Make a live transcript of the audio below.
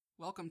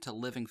Welcome to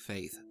Living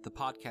Faith, the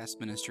podcast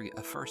ministry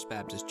of First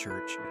Baptist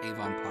Church,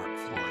 Avon Park,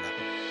 Florida.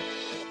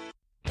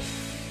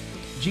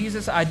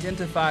 Jesus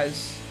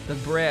identifies the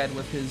bread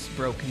with his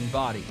broken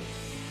body,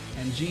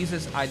 and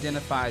Jesus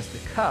identifies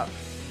the cup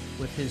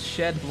with his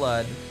shed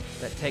blood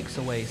that takes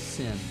away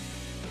sin.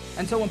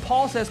 And so when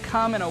Paul says,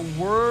 come in a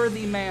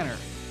worthy manner,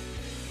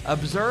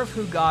 observe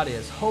who God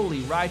is, holy,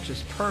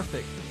 righteous,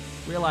 perfect,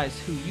 realize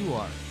who you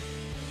are,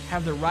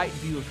 have the right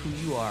view of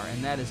who you are,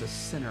 and that is a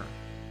sinner.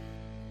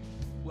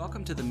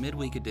 Welcome to the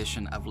midweek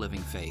edition of Living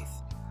Faith.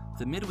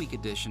 The midweek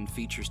edition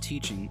features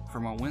teaching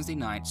from our Wednesday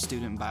night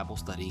student Bible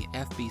study,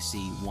 FBC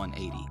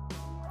 180.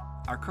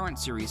 Our current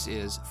series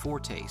is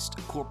Foretaste,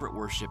 Corporate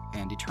Worship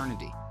and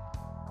Eternity.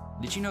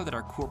 Did you know that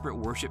our corporate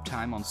worship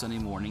time on Sunday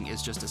morning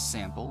is just a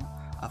sample,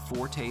 a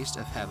foretaste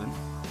of heaven?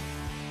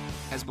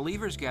 As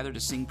believers gather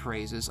to sing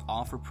praises,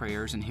 offer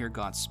prayers, and hear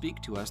God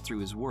speak to us through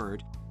His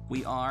Word,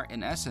 we are,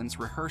 in essence,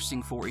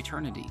 rehearsing for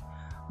eternity,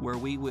 where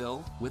we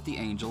will, with the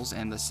angels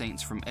and the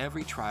saints from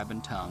every tribe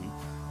and tongue,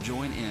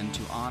 join in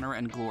to honor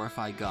and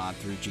glorify God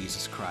through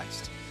Jesus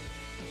Christ.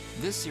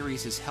 This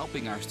series is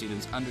helping our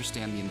students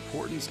understand the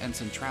importance and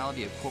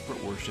centrality of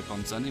corporate worship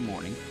on Sunday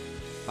morning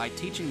by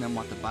teaching them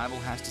what the Bible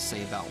has to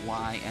say about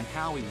why and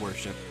how we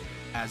worship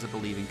as a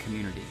believing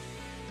community.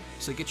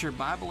 So get your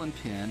Bible and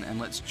pen and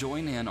let's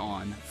join in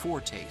on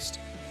Foretaste,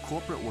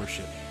 Corporate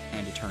Worship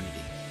and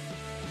Eternity.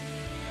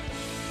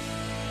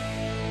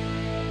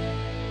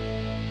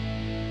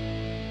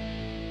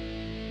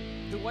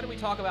 What did we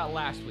talk about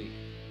last week?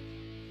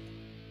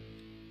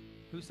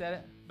 Who said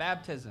it?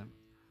 Baptism.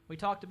 We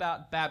talked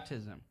about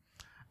baptism.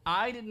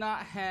 I did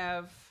not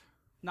have,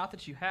 not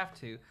that you have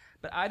to,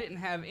 but I didn't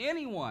have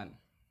anyone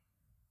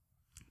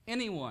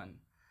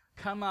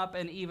come up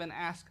and even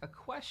ask a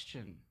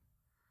question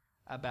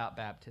about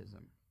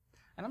baptism.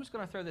 And I'm just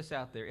going to throw this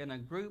out there. In a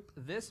group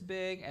this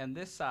big and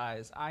this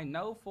size, I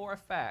know for a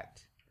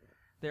fact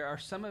there are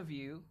some of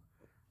you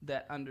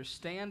that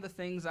understand the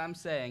things I'm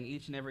saying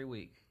each and every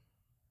week.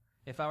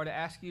 If I were to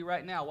ask you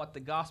right now what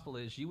the gospel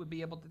is, you would be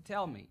able to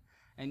tell me.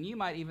 And you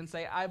might even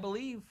say, I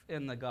believe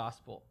in the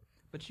gospel.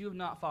 But you have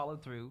not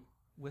followed through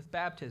with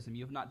baptism.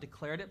 You have not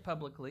declared it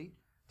publicly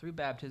through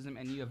baptism,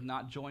 and you have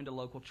not joined a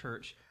local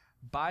church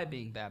by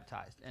being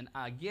baptized. And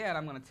again,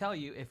 I'm going to tell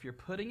you, if you're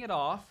putting it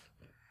off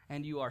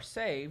and you are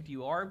saved,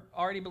 you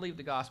already believe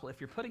the gospel. If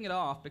you're putting it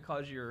off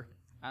because you're,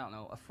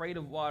 afraid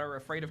of water,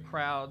 afraid of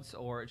crowds,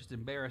 or just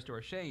embarrassed or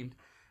ashamed,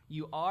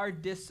 you are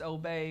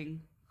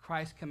disobeying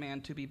Christ's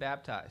command to be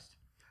baptized.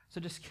 So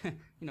just,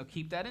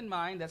 keep that in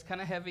mind. That's kind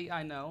of heavy,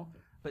 I know.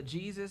 But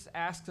Jesus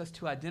asks us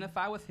to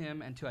identify with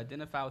Him and to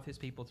identify with His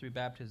people through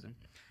baptism.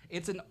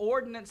 It's an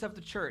ordinance of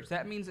the church.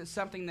 That means it's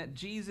something that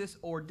Jesus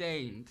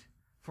ordained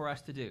for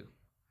us to do.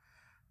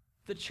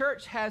 The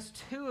church has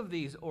two of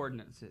these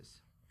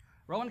ordinances.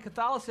 Roman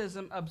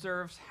Catholicism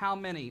observes how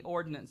many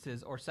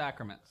ordinances or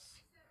sacraments?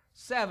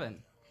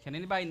 7. Can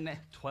anybody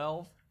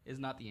 12 is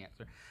not the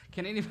answer.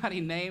 Can anybody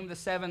name the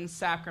 7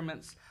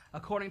 sacraments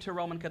according to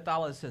Roman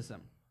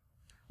Catholicism?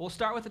 We'll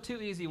start with the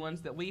 2 easy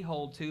ones that we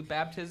hold to,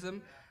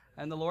 baptism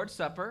and the Lord's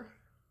Supper.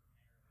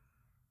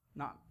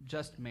 Not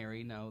just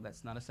Mary, no,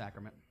 that's not a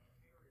sacrament.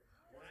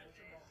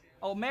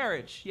 Oh,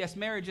 marriage. Yes,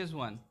 marriage is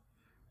one.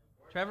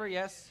 Trevor,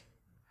 yes.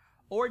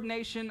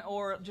 Ordination,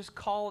 or just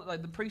call it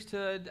like the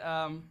priesthood,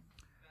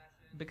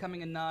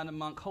 becoming a nun, a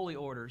monk, holy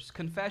orders.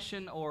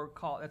 Confession, or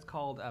that's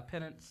called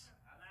penance.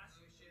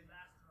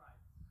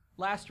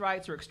 Last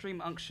rites or extreme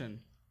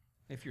unction,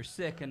 if you're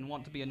sick and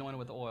want to be anointed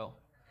with oil.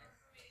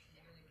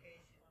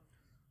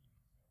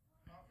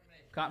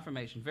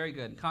 Confirmation, very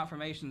good.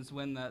 Confirmation is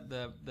when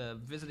the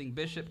visiting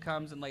bishop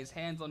comes and lays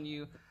hands on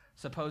you.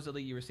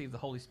 Supposedly you receive the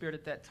Holy Spirit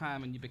at that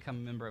time and you become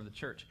a member of the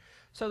church.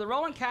 So the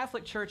Roman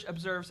Catholic Church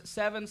observes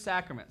 7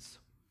 sacraments.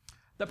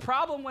 The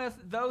problem with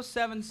those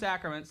 7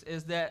 sacraments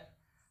is that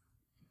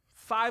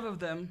 5 of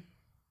them,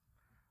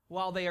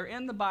 while they are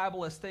in the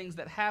Bible as things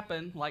that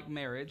happen, like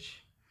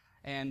marriage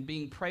and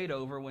being prayed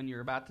over when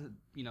you're about to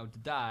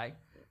die,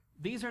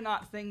 these are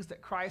not things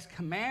that Christ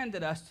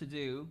commanded us to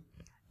do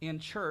in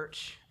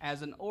church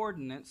as an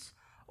ordinance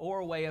or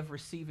a way of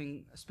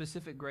receiving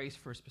specific grace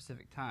for a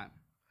specific time.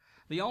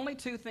 The only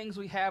 2 things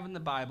we have in the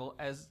Bible,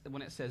 as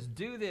when it says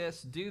do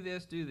this, do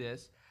this, do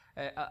this,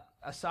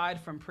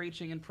 aside from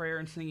preaching and prayer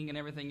and singing and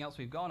everything else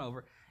we've gone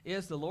over,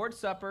 is the Lord's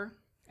Supper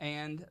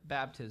and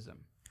baptism.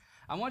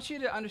 I want you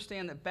to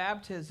understand that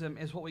baptism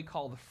is what we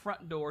call the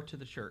front door to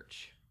the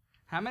church.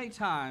 How many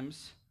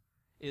times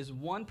is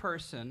one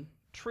person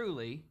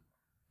truly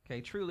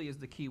is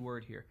the key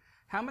word here.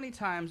 How many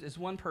times is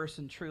one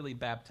person truly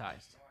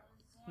baptized?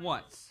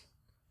 Once.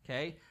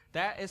 Okay?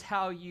 That is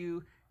how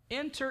you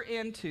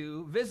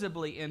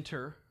visibly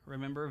enter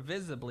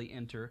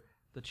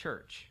the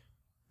church,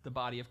 the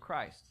body of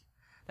Christ.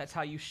 That's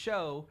how you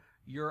show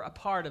you're a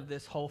part of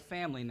this whole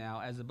family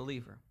now as a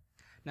believer.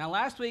 Now,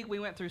 last week we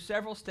went through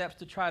several steps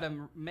to try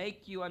to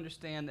make you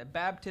understand that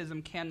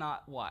baptism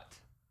cannot what?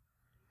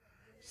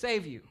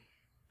 Save you.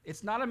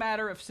 It's not a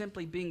matter of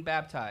simply being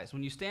baptized.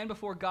 When you stand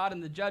before God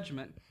in the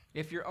judgment,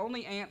 if your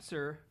only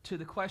answer to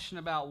the question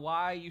about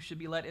why you should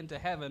be let into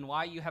heaven,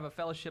 why you have a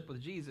fellowship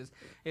with Jesus,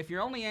 if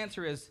your only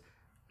answer is,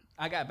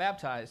 I got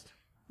baptized,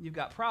 you've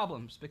got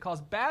problems,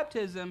 because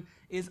baptism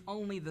is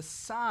only the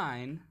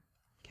sign,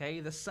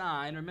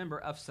 remember,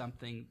 of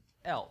something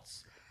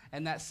else.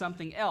 And that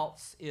something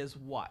else is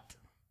what?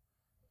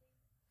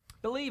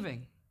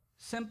 Believing.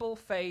 Simple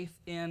faith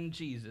in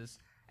Jesus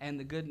and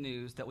the good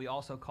news that we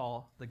also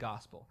call the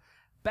gospel.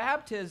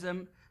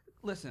 Baptism,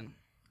 listen,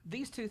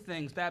 these two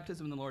things,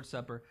 baptism and the Lord's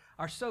Supper,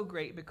 are so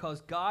great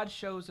because God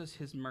shows us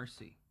his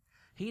mercy.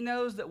 He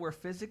knows that we're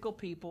physical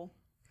people.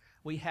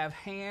 We have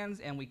hands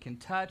and we can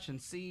touch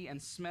and see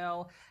and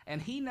smell.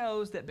 And he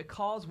knows that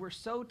because we're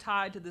so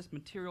tied to this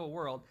material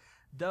world,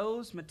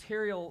 those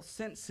material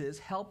senses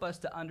help us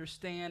to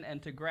understand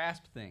and to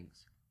grasp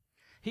things.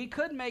 He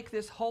could make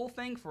this whole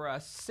thing for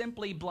us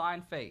simply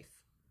blind faith.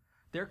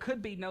 There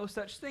could be no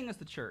such thing as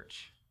the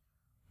church.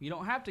 You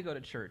don't have to go to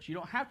church. You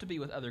don't have to be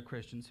with other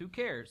Christians. Who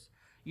cares?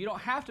 You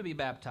don't have to be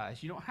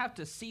baptized. You don't have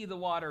to see the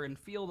water and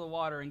feel the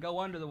water and go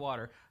under the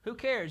water. Who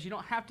cares? You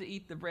don't have to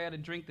eat the bread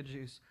and drink the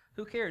juice.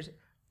 Who cares?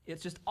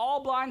 It's just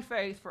all blind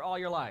faith for all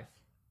your life.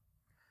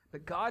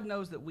 But God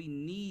knows that we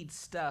need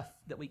stuff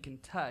that we can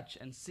touch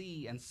and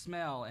see and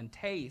smell and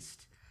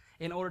taste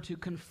in order to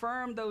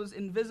confirm those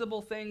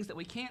invisible things that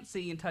we can't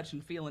see and touch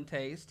and feel and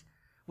taste.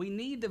 We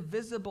need the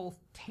visible,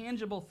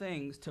 tangible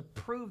things to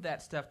prove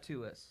that stuff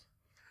to us.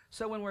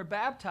 So when we're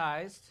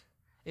baptized,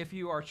 if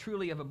you are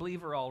truly of a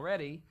believer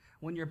already,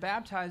 when you're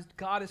baptized,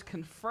 God is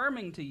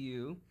confirming to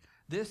you,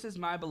 this is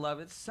my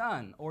beloved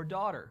son or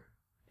daughter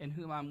in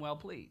whom I'm well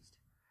pleased.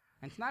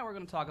 And tonight we're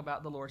going to talk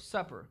about the Lord's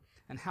Supper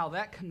and how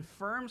that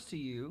confirms to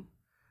you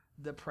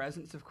the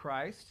presence of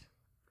Christ,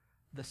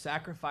 the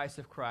sacrifice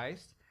of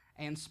Christ,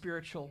 and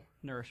spiritual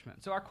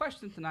nourishment. So our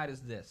question tonight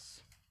is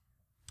this: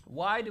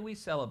 why do we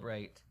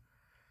celebrate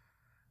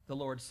the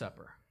Lord's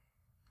Supper?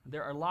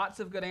 There are lots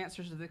of good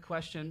answers to the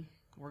question.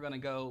 We're going to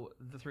go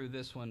through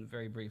this one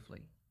very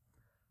briefly.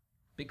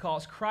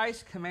 Because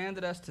Christ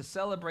commanded us to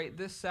celebrate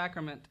this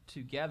sacrament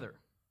together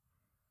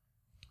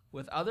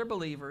with other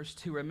believers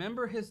to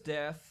remember his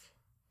death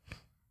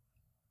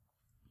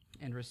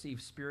and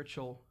receive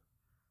spiritual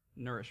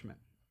nourishment.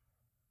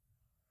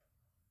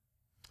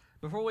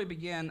 Before we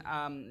begin,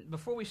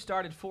 before we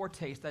started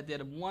Foretaste, I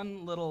did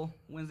one little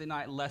Wednesday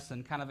night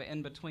lesson, kind of an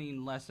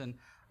in-between lesson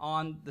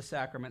on the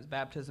sacraments,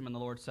 baptism and the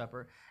Lord's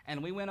Supper,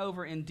 and we went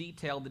over in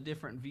detail the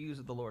different views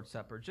of the Lord's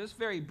Supper. Just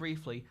very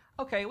briefly,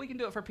 okay, we can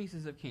do it for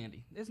pieces of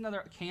candy. There's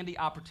another candy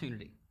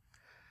opportunity.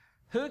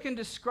 Who can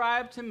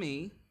describe to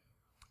me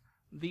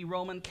the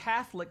Roman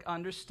Catholic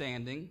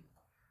understanding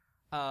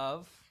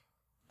of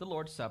the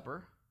Lord's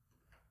Supper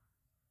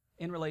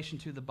in relation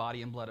to the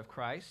body and blood of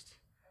Christ?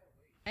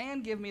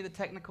 And give me the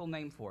technical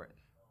name for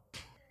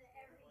it.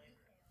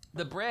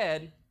 The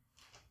bread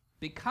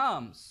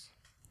becomes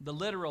the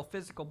literal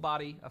physical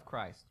body of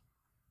Christ,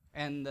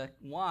 and the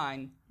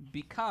wine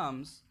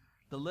becomes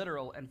the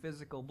literal and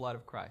physical blood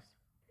of Christ.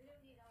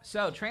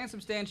 So,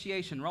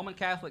 transubstantiation, Roman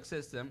Catholic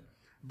system,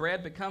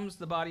 bread becomes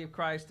the body of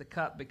Christ, the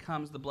cup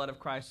becomes the blood of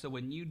Christ. So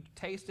when you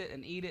taste it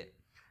and eat it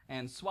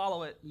and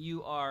swallow it,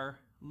 you are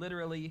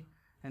literally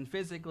and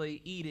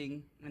physically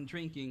eating and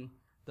drinking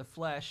the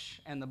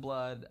flesh and the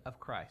blood of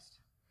Christ.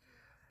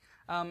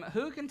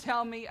 Who can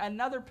tell me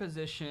another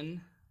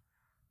position,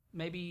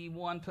 maybe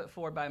one put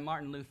forward by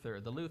Martin Luther,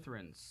 the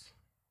Lutherans?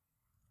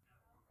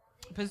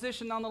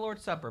 Position on the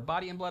Lord's Supper,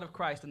 body and blood of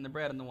Christ and the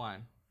bread and the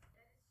wine.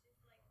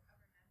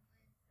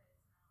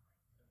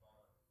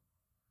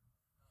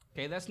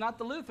 Okay, that's not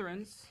the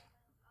Lutherans.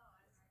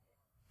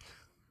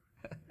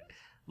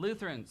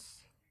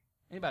 Lutherans.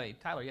 Anybody?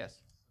 Tyler, yes.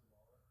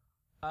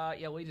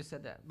 Yeah, we just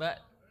said that. But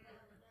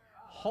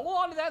hold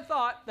on to that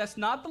thought. That's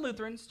not the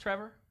Lutherans,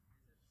 Trevor.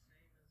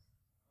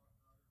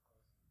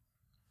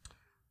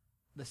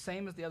 The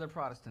same as the other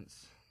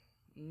Protestants.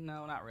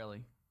 No, not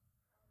really.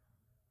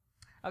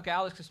 Okay,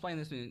 I'll just explain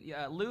this to you.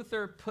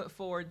 Luther put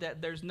forward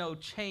that there's no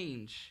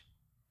change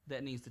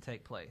that needs to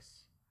take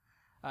place.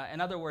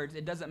 In other words,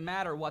 it doesn't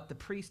matter what the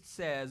priest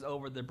says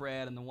over the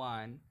bread and the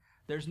wine.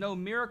 There's no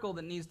miracle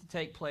that needs to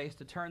take place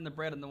to turn the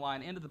bread and the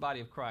wine into the body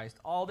of Christ.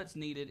 All that's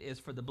needed is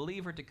for the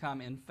believer to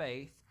come in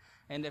faith.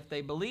 And if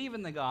they believe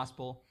in the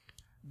gospel,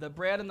 the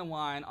bread and the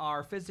wine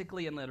are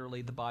physically and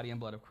literally the body and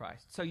blood of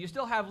Christ. So you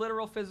still have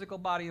literal physical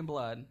body and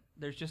blood.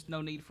 There's just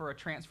no need for a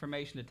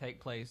transformation to take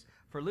place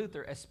for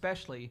Luther,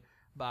 especially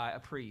by a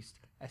priest,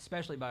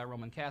 especially by a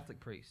Roman Catholic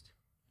priest.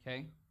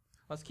 Okay?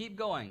 Let's keep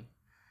going.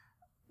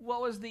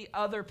 What was the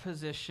other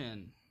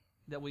position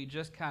that we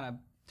just kind of,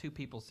 two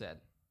people said?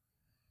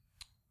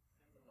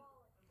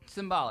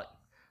 Symbolic.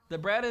 The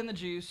bread and the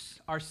juice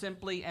are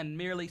simply and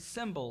merely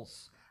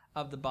symbols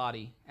of the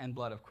body and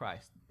blood of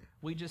Christ.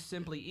 We just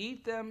simply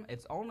eat them.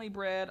 It's only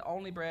bread,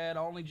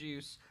 only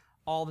juice,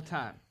 all the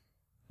time.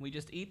 We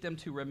just eat them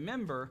to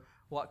remember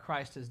what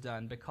Christ has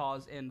done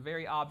because in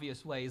very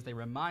obvious ways they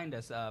remind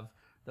us of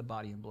the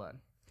body and blood.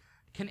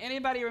 Can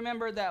anybody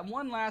remember that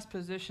one last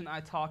position I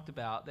talked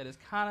about that is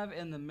kind of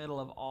in the middle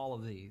of all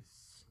of these?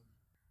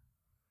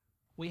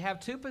 We have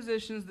two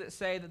positions that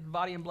say that the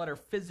body and blood are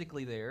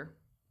physically there.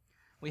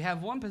 We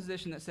have one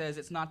position that says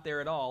it's not there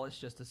at all, it's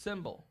just a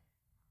symbol.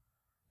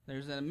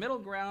 There's a middle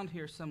ground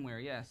here somewhere,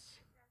 yes.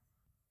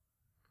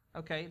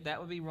 Okay, that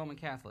would be Roman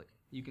Catholic.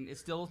 It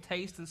still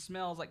tastes and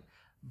smells like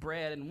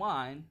bread and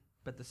wine,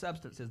 but the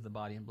substance is the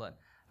body and blood.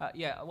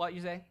 What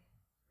you say?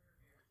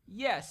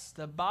 Yes,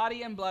 the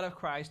body and blood of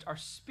Christ are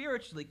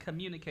spiritually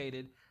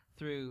communicated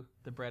through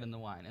the bread and the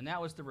wine. And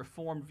that was the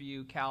Reformed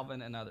view,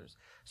 Calvin and others.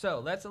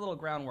 So that's a little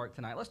groundwork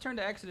tonight. Let's turn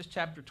to Exodus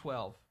chapter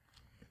 12.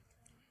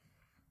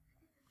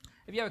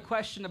 If you have a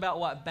question about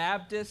what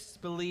Baptists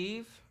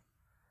believe,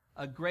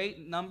 a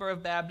great number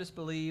of Baptists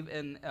believe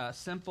in a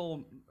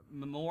simple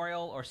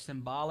memorial or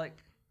symbolic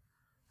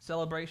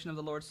celebration of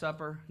the Lord's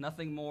Supper.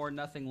 Nothing more,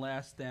 nothing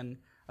less than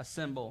a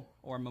symbol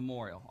or a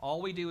memorial.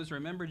 All we do is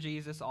remember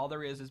Jesus. All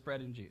there is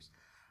bread and juice.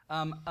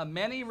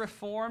 Many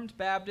Reformed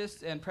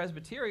Baptists and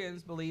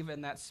Presbyterians believe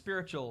in that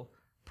spiritual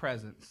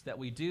presence, that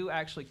we do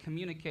actually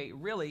communicate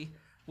really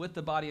with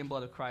the body and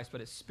blood of Christ,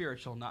 but it's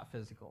spiritual, not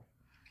physical.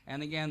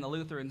 And again, the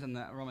Lutherans and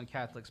the Roman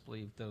Catholics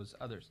believe those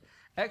others.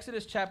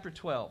 Exodus chapter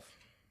 12.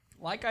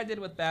 Like I did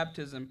with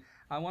baptism,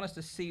 I want us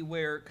to see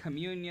where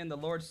communion, the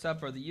Lord's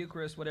Supper, the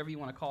Eucharist, whatever you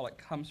want to call it,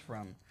 comes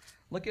from.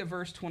 Look at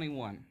verse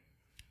 21.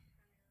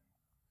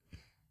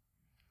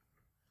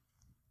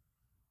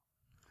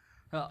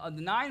 The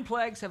 9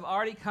 plagues have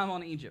already come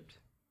on Egypt,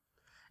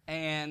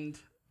 and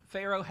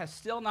Pharaoh has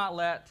still not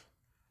let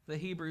the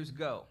Hebrews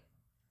go.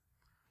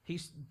 He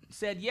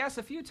said yes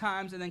a few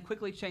times and then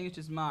quickly changed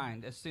his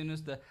mind. As soon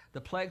as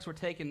the plagues were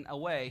taken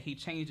away, he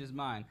changed his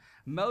mind.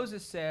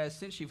 Moses says,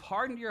 since you've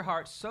hardened your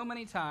heart so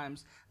many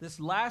times, this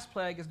last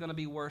plague is going to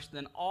be worse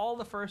than all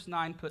the first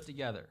 9 put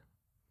together.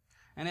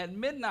 And at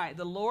midnight,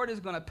 the Lord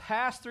is going to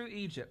pass through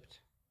Egypt,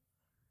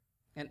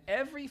 and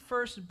every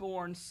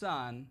firstborn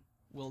son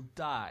will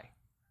die.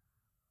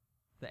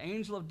 The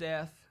angel of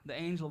death, the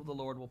angel of the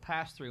Lord, will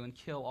pass through and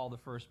kill all the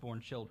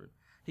firstborn children.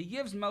 He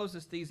gives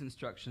Moses these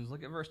instructions.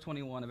 Look at verse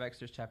 21 of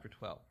Exodus chapter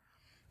 12.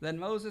 Then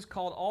Moses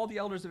called all the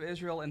elders of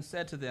Israel and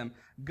said to them,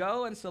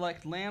 go and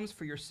select lambs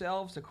for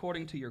yourselves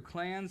according to your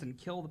clans and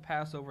kill the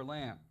Passover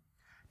lamb.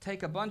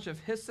 Take a bunch of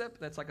hyssop,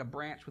 that's like a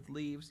branch with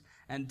leaves,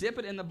 and dip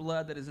it in the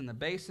blood that is in the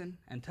basin,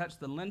 and touch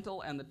the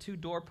lintel and the 2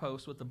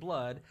 doorposts with the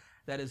blood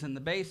that is in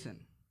the basin.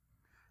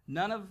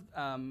 None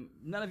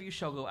of you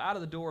shall go out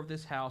of the door of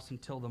this house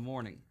until the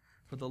morning,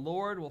 for the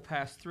Lord will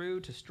pass through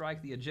to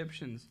strike the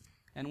Egyptians.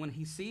 And when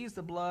he sees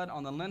the blood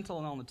on the lintel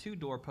and on the 2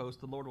 doorposts,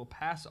 the Lord will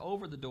pass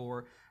over the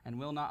door and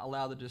will not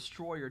allow the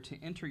destroyer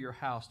to enter your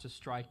house to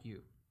strike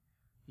you.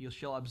 You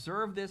shall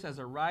observe this as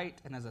a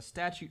rite and as a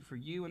statute for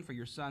you and for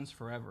your sons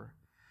forever.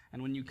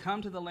 And when you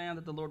come to the land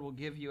that the Lord will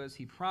give you as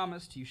he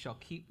promised, you shall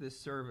keep this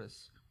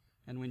service.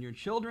 And when your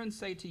children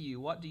say to you,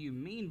 what do you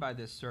mean by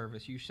this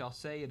service? You shall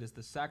say, it is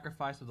the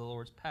sacrifice of the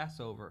Lord's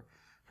Passover.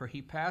 For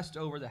he passed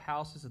over the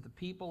houses of the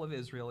people of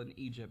Israel in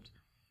Egypt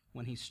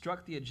when he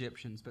struck the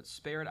Egyptians, but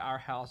spared our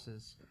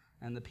houses.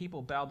 And the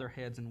people bowed their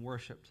heads and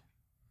worshipped.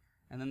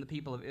 And then the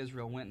people of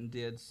Israel went and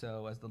did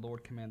so as the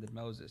Lord commanded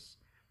Moses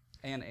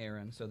and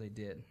Aaron, so they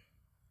did.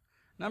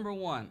 Number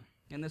 1,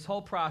 in this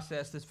whole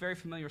process, this very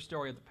familiar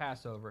story of the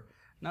Passover,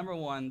 number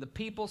 1, the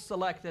people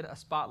selected a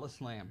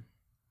spotless lamb,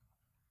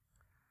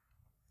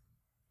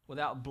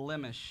 without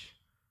blemish,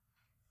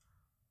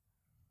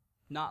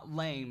 not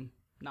lame,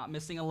 not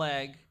missing a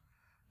leg,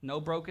 no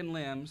broken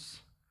limbs.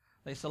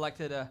 They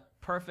selected a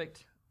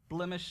perfect,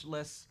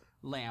 blemishless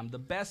lamb, the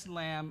best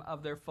lamb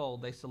of their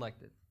fold they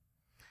selected.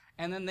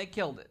 And then they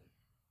killed it.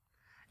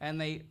 And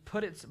they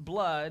put its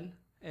blood,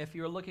 if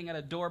you're looking at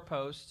a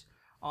doorpost,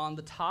 on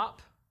the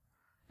top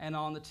and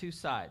on the 2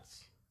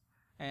 sides.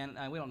 And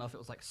we don't know if it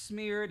was like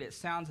smeared. It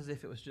sounds as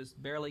if it was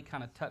just barely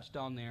kind of touched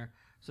on there,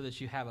 so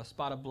that you have a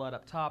spot of blood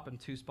up top and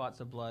 2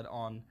 spots of blood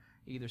on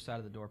either side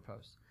of the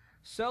doorpost.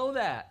 So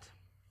that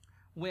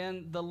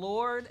when the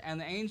Lord and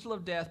the angel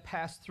of death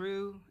passed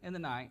through in the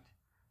night,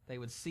 they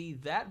would see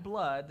that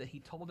blood that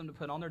he told them to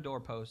put on their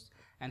doorposts,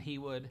 and he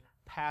would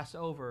pass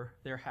over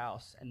their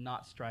house and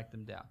not strike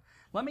them down.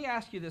 Let me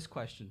ask you this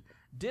question.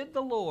 Did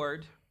the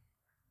Lord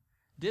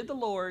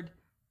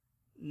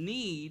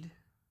need,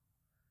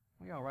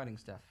 why are y'all writing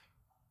stuff?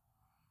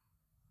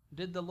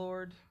 Did the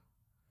Lord,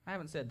 I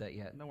haven't said that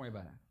yet, don't worry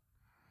about it.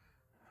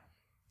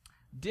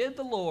 Did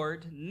the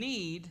Lord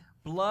need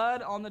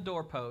blood on the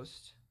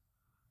doorpost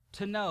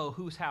to know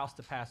whose house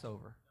to pass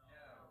over?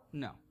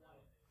 No.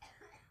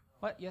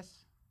 What? Yes?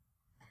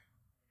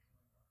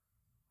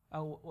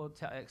 Oh, well,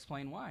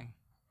 explain why.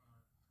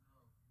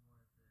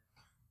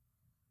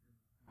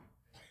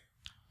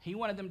 He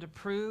wanted them to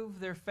prove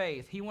their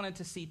faith. He wanted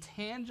to see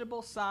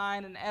tangible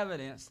sign and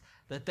evidence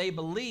that they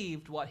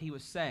believed what he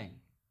was saying.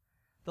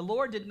 The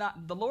Lord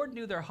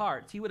knew their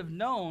hearts. He would have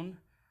known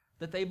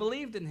that they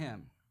believed in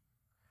him.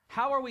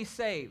 How are we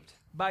saved?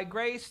 By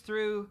grace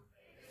through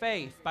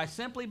faith, by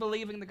simply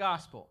believing the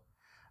gospel.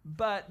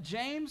 But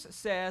James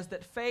says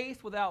that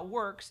faith without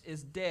works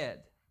is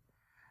dead.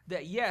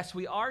 that yes,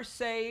 we are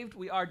saved,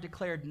 we are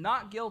declared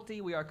not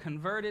guilty, we are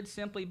converted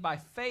simply by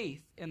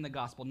faith in the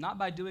gospel, not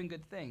by doing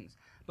good things.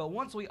 But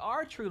once we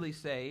are truly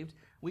saved,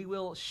 we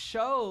will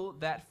show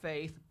that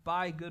faith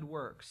by good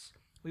works.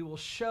 We will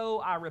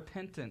show our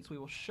repentance. We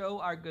will show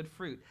our good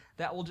fruit.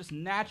 That will just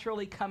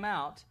naturally come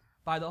out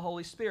by the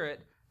Holy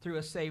Spirit through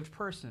a saved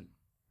person.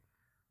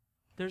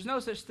 There's no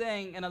such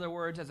thing, in other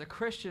words, as a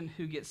Christian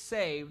who gets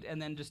saved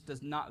and then just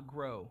does not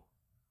grow.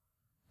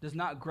 Does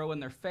not grow in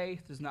their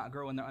faith, does not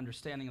grow in their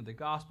understanding of the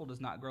gospel,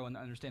 does not grow in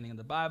their understanding of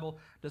the Bible,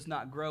 does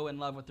not grow in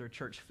love with their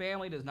church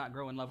family, does not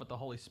grow in love with the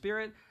Holy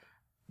Spirit.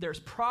 There's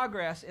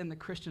progress in the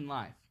Christian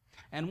life.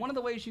 And one of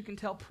the ways you can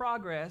tell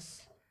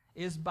progress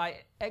is by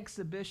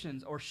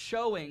exhibitions or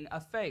showing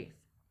of faith.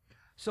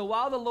 So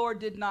while the Lord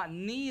did not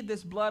need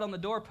this blood on the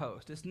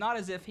doorpost, it's not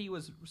as if he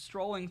was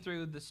strolling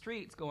through the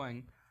streets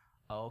going,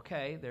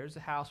 okay, there's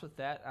a house with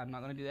that, I'm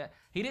not going to do that.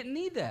 He didn't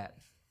need that.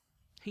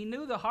 He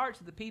knew the hearts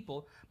of the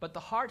people, but the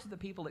hearts of the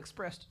people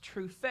expressed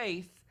true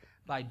faith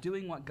by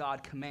doing what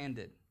God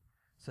commanded.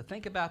 So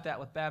think about that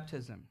with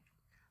baptism.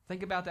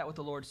 Think about that with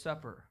the Lord's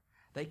Supper.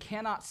 They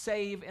cannot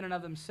save in and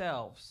of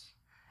themselves,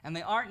 and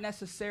they aren't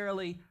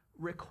necessarily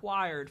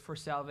required for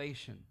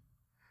salvation.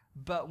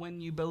 But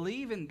when you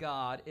believe in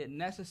God, it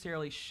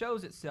necessarily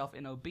shows itself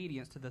in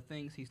obedience to the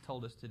things he's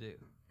told us to do.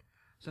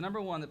 So number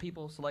one, the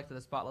people selected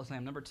a spotless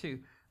lamb. Number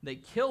two, they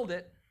killed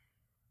it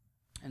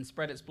and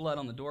spread its blood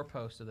on the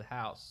doorpost of the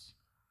house.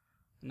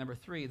 And number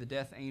three, the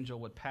death angel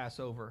would pass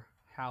over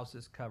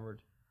houses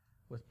covered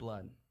with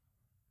blood.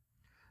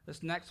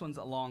 This next one's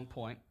a long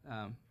point,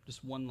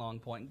 just one long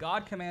point.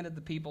 God commanded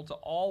the people to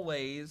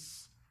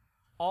always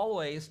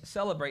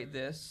celebrate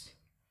this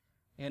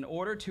in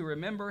order to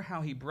remember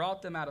how he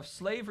brought them out of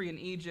slavery in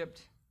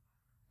Egypt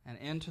and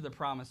into the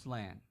promised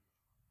land.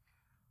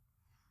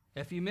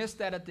 If you missed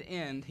that at the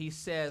end, he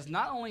says,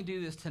 not only do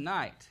this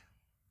tonight,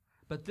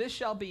 but this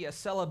shall be a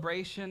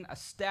celebration, a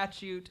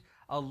statute,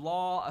 a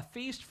law, a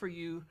feast for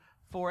you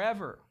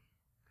forever.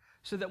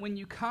 So that when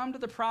you come to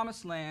the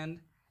promised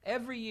land,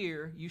 every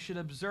year you should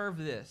observe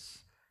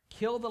this.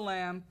 Kill the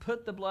lamb,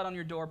 put the blood on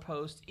your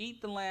doorpost,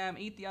 eat the lamb,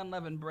 eat the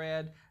unleavened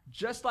bread,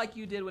 just like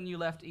you did when you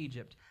left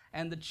Egypt.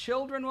 And the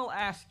children will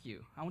ask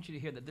you, I want you to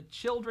hear that, the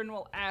children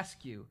will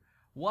ask you,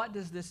 what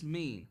does this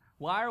mean?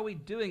 Why are we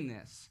doing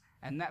this?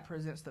 And that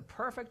presents the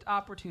perfect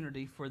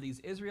opportunity for these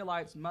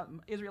Israelite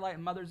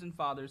mothers and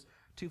fathers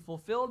to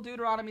fulfill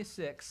Deuteronomy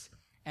 6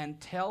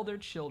 and tell their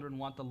children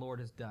what the Lord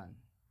has done.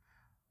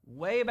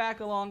 Way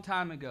back a long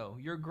time ago,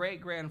 your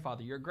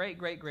great-grandfather, your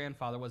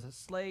great-great-grandfather was a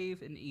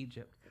slave in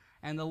Egypt.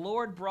 And the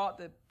Lord brought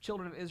the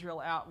children of Israel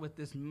out with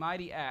this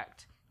mighty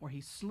act where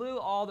he slew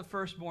all the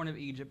firstborn of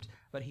Egypt,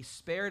 but he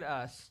spared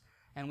us,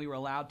 and we were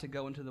allowed to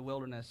go into the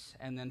wilderness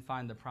and then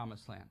find the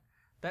promised land.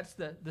 That's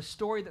the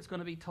story that's going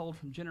to be told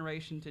from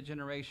generation to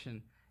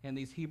generation in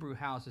these Hebrew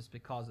houses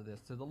because of this.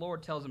 So the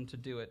Lord tells them to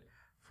do it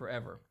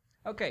forever.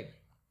 Okay,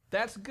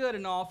 that's good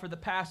and all for the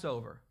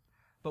Passover,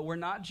 but we're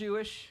not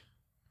Jewish.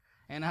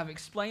 And I've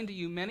explained to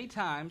you many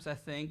times, I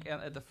think,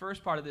 at the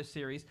first part of this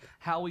series,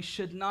 how we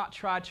should not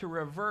try to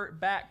revert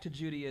back to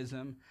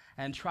Judaism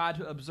and try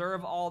to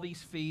observe all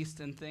these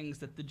feasts and things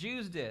that the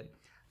Jews did.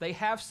 They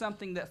have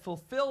something that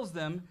fulfills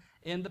them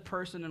in the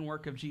person and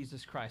work of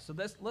Jesus Christ. So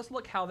let's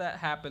look how that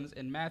happens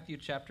in Matthew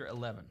chapter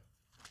 11.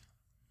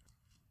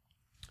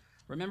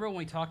 Remember when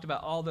we talked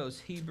about all those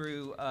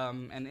Hebrew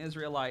and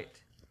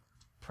Israelite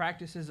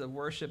practices of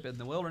worship in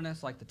the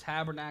wilderness, like the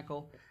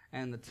tabernacle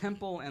and the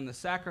temple and the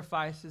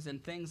sacrifices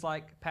and things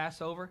like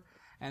Passover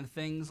and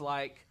things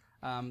like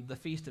the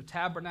Feast of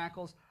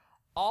Tabernacles?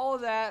 All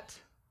of that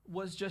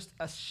was just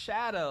a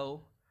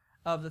shadow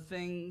of the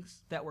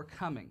things that were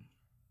coming.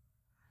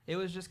 It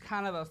was just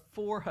kind of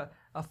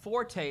a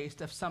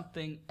foretaste of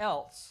something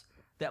else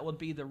that would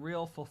be the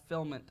real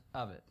fulfillment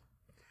of it.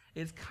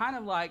 It's kind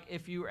of like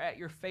if you were at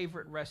your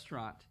favorite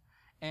restaurant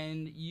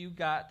and you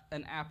got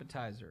an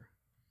appetizer,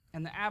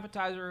 and the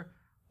appetizer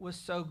was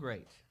so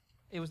great.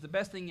 It was the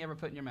best thing you ever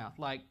put in your mouth,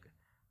 like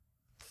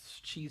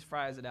cheese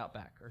fries at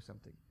Outback or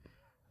something.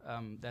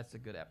 That's a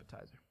good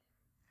appetizer.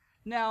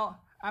 Now,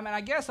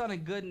 I guess on a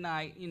good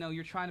night,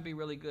 you're trying to be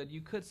really good,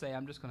 you could say,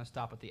 I'm just going to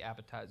stop at the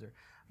appetizer.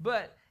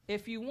 But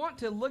if you want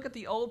to look at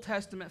the Old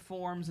Testament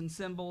forms and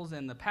symbols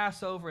and the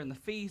Passover and the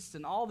feasts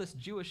and all this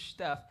Jewish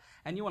stuff,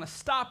 and you want to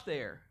stop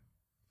there,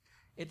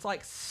 it's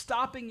like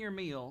stopping your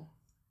meal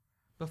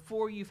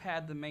before you've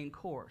had the main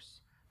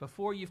course,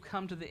 before you've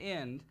come to the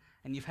end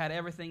and you've had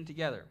everything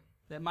together.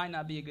 That might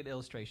not be a good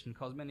illustration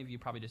because many of you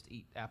probably just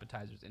eat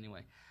appetizers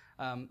anyway.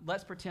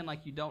 Let's pretend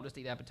like you don't just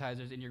eat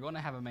appetizers and you're going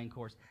to have a main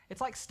course.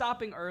 It's like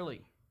stopping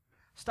early,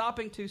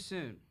 stopping too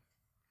soon.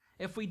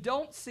 If we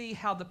don't see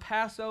how the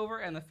Passover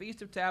and the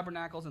Feast of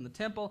Tabernacles and the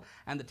temple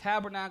and the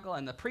tabernacle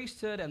and the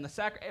priesthood and the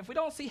sacrifice, if we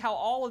don't see how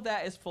all of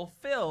that is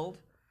fulfilled,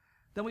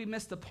 then we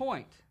miss the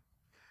point.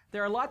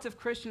 There are lots of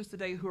Christians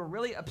today who are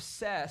really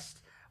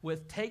obsessed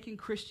with taking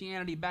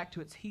Christianity back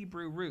to its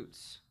Hebrew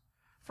roots.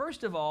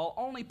 First of all,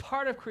 only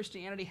part of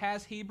Christianity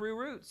has Hebrew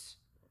roots.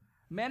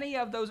 Many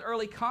of those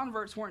early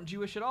converts weren't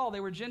Jewish at all. They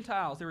were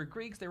Gentiles. They were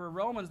Greeks. They were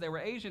Romans. They were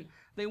Asian.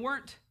 They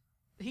weren't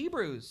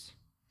Hebrews.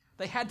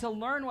 They had to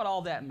learn what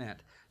all that meant.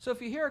 So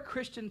if you hear a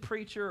Christian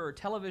preacher or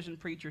television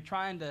preacher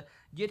trying to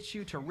get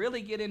you to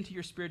really get into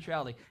your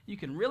spirituality, you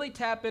can really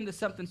tap into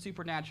something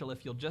supernatural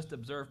if you'll just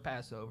observe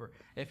Passover,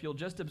 if you'll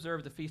just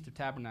observe the Feast of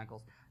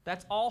Tabernacles.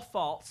 That's all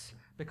false,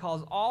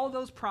 because all of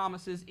those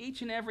promises,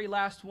 each and every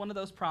last one of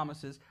those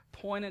promises,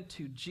 pointed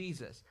to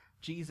Jesus.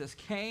 Jesus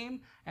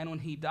came, and when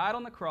he died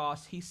on the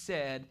cross, he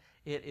said,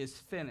 "It is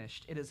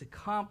finished. It is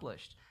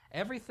accomplished."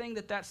 Everything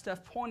that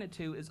stuff pointed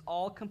to is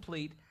all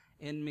complete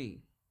in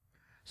me.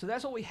 So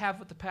that's what we have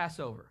with the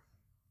Passover.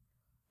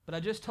 But I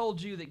just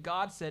told you that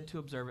God said to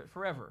observe it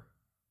forever.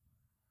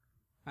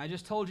 I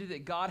just told you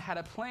that God had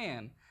a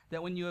plan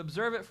that when you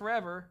observe it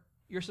forever,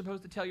 you're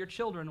supposed to tell your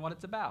children what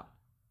it's about.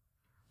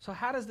 So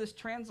how does this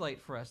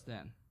translate for us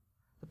then?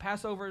 The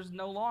Passover is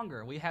no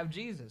longer. We have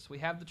Jesus. We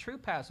have the true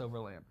Passover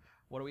lamb.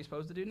 What are we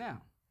supposed to do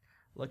now?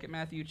 Look at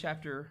Matthew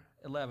chapter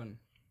 11,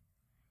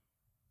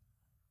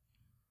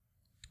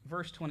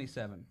 verse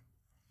 27.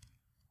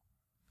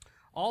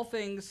 All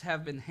things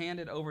have been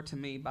handed over to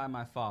me by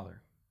my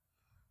Father.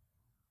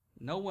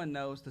 No one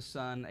knows the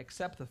Son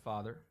except the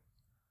Father.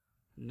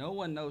 No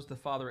one knows the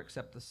Father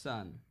except the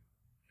Son,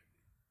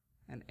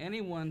 and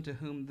anyone to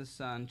whom the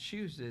Son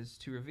chooses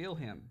to reveal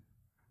him.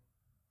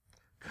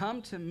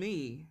 Come to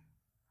me,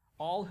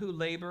 all who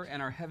labor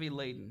and are heavy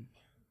laden,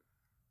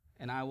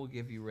 and I will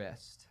give you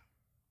rest.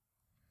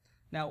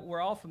 Now, we're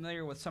all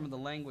familiar with some of the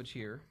language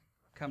here.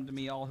 Come to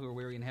me, all who are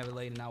weary and heavy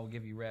laden, and I will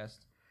give you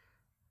rest.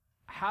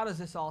 How does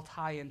this all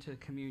tie into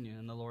communion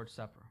and the Lord's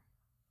Supper?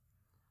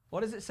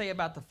 What does it say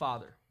about the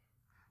Father?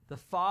 The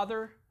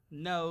Father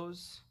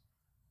knows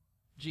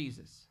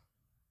Jesus.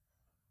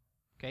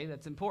 Okay,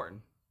 that's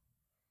important.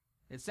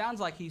 It sounds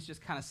like he's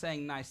just kind of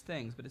saying nice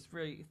things, but it's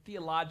very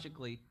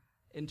theologically,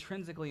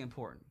 intrinsically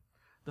important.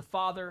 The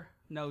Father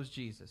knows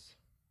Jesus.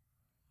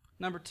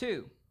 Number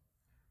two,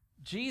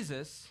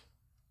 Jesus,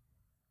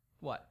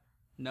 what?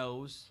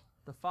 Knows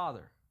the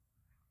Father.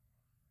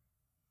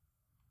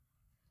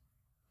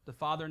 The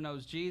Father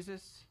knows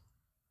Jesus.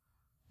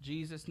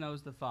 Jesus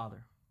knows the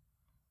Father.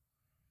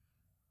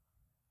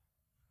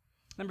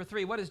 Number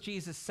three, what does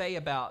Jesus say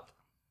about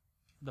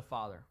the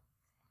Father?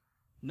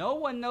 No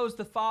one knows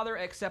the Father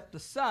except the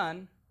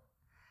Son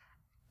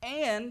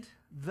and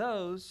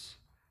those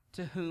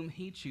to whom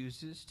he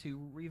chooses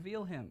to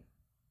reveal him.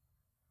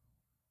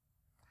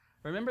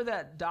 Remember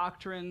that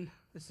doctrine?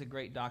 This is a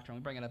great doctrine.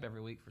 We bring it up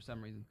every week for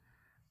some reason.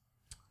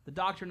 The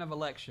doctrine of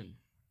election.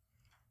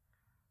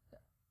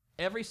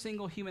 Every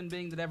single human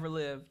being that ever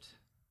lived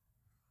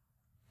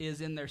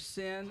is in their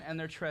sin and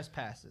their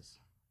trespasses.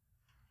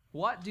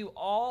 What do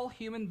all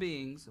human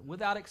beings,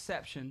 without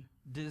exception,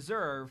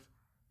 deserve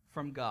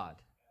from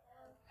God?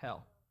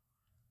 Hell.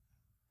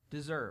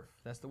 Deserve.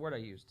 That's the word I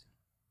used.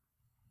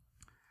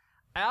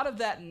 Out of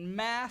that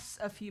mass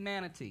of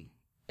humanity,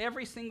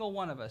 every single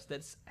one of us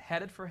that's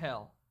headed for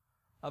hell,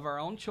 of our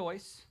own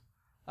choice,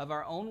 of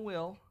our own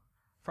will,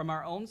 from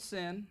our own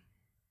sin,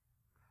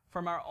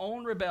 from our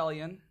own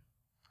rebellion,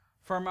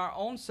 from our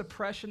own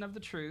suppression of the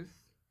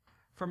truth,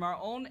 from our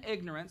own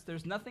ignorance,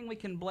 there's nothing we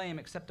can blame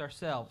except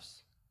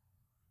ourselves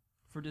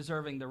for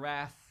deserving the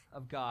wrath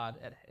of God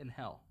in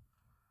hell.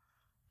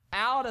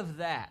 Out of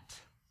that,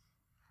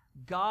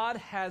 God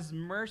has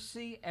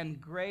mercy and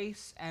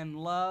grace and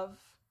love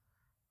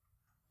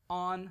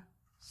on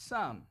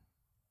some,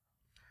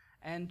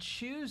 and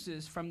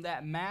chooses from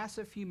that mass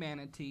of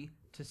humanity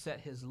to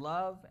set his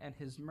love and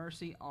his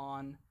mercy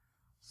on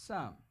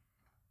some.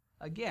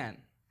 Again,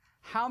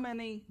 how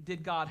many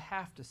did God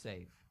have to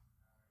save?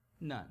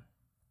 None.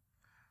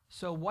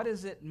 So what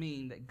does it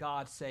mean that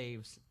God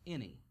saves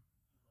any?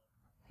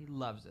 He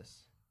loves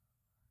us.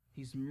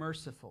 He's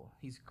merciful.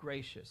 He's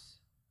gracious.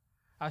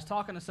 I was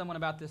talking to someone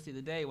about this the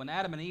other day. When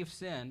Adam and Eve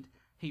sinned,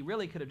 he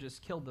really could have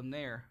just killed them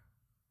there,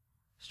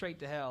 straight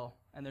to hell,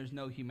 and there's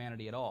no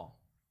humanity at all.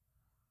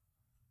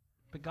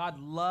 But God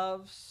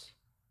loves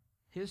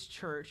his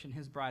church and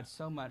his bride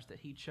so much that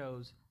he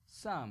chose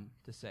some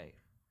to save.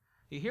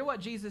 You hear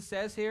what Jesus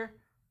says here?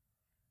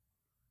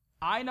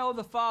 I know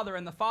the Father,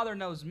 and the Father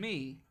knows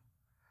me,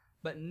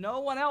 but no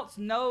one else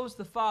knows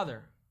the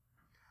Father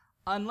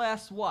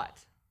unless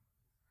what?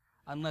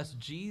 Unless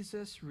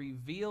Jesus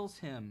reveals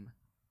him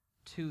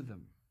to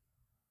them.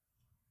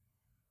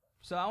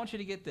 So I want you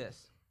to get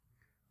this.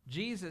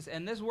 Jesus,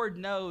 and this word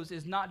knows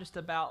is not just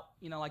about,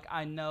 like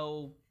I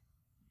know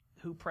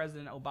who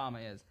President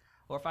Obama is.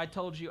 Or if I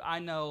told you I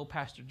know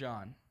Pastor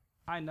John.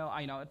 I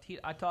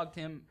talk to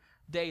him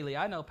daily.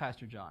 I know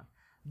Pastor John.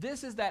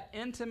 This is that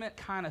intimate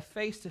kind of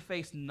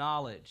face-to-face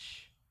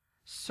knowledge,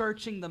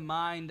 searching the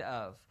mind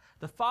of.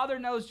 The Father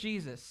knows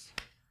Jesus.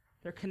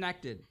 They're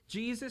connected.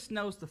 Jesus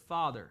knows the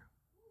Father.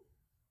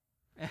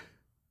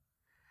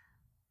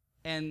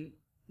 And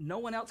no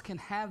one else can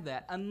have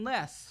that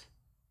unless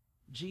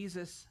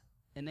Jesus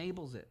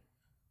enables it.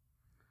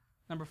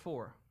 Number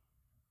 4.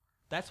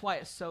 That's why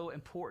it's so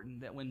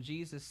important that when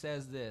Jesus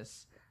says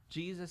this,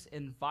 Jesus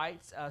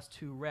invites us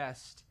to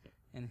rest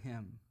in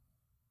him.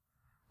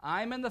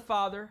 I'm in the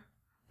Father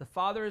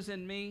is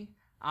in me.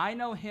 I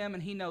know him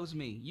and he knows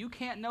me. You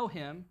can't know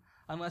him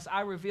unless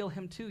I reveal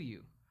him to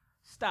you.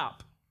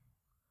 Stop.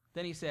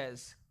 Then he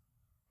says,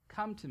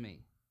 come to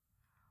me,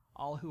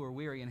 all who are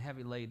weary and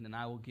heavy laden, and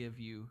I will give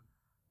you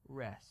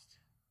rest.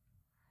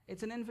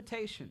 It's an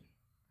invitation.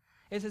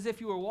 It's as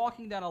if you were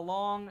walking down a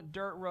long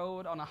dirt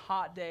road on a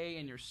hot day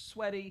and you're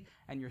sweaty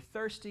and you're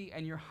thirsty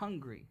and you're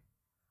hungry.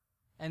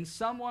 And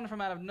someone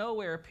from out of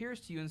nowhere appears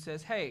to you and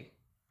says, hey,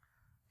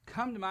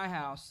 come to my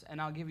house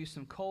and I'll give you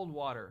some cold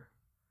water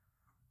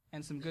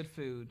and some good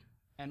food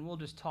and we'll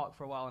just talk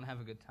for a while and have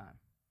a good time.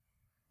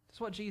 That's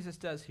what Jesus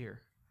does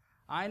here.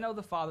 I know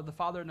the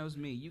Father knows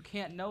me. You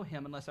can't know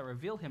him unless I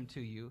reveal him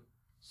to you.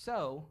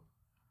 So,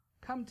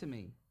 come to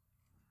me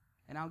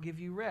and I'll give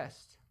you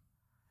rest.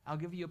 I'll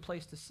give you a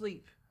place to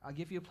sleep. I'll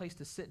give you a place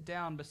to sit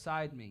down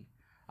beside me.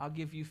 I'll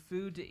give you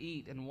food to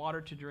eat and water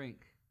to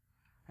drink.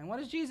 And what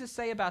does Jesus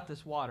say about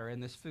this water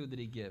and this food that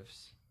he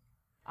gives?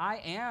 I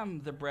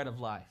am the bread of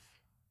life.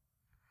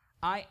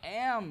 I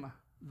am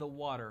the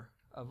water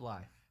of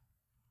life.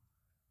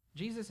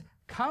 Jesus,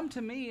 come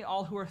to me,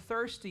 all who are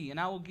thirsty, and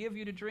I will give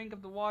you to drink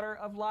of the water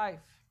of life.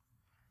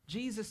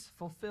 Jesus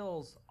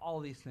fulfills all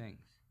these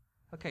things.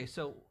 Okay,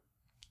 so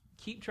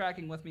keep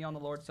tracking with me on the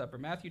Lord's Supper.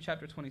 Matthew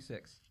chapter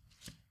 26.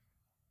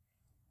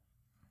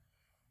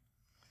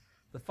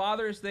 The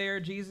Father is there.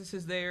 Jesus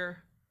is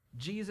there.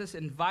 Jesus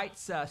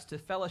invites us to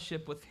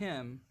fellowship with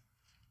him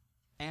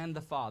and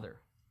the Father,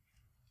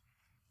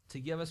 to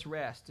give us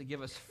rest, to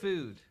give us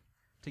food,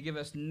 to give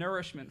us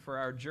nourishment for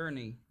our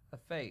journey of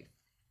faith.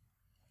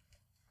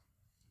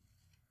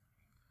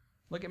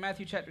 Look at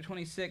Matthew chapter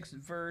 26,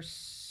 verse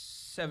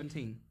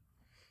 17.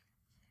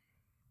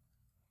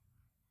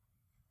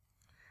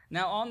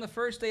 Now on the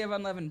first day of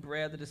unleavened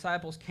bread, the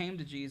disciples came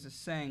to Jesus,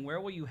 saying, where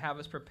will you have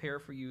us prepare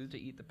for you to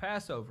eat the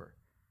Passover?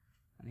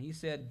 And he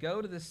said,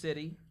 go to the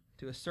city,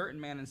 to a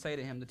certain man, and say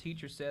to him, the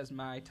teacher says,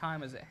 my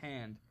time is at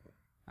hand.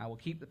 I will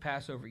keep the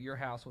Passover at your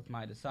house with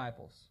my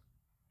disciples.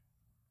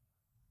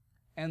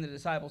 And the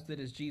disciples did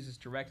as Jesus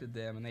directed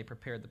them, and they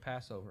prepared the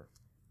Passover.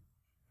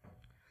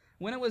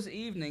 When it was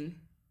evening,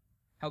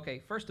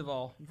 okay, first of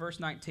all, verse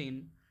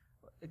 19,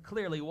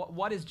 clearly,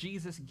 what is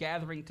Jesus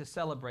gathering to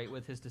celebrate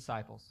with his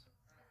disciples?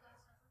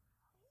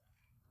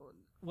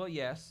 Well,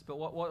 yes, but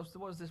what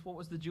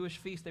was the Jewish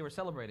feast they were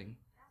celebrating?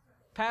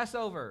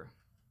 Passover.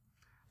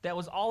 That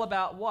was all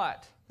about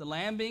what? The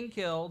lamb being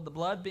killed, the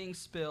blood being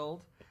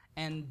spilled,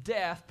 and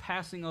death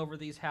passing over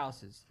these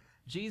houses.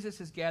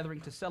 Jesus is gathering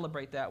to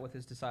celebrate that with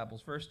his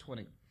disciples. Verse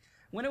 20.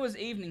 When it was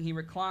evening, he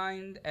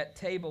reclined at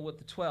table with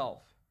the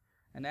 12.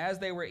 And as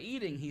they were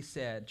eating, he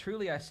said,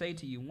 truly I say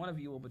to you, one of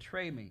you will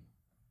betray me.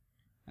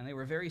 And they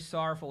were very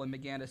sorrowful and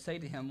began to say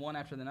to him one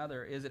after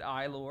another, is it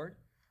I, Lord?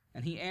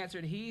 And he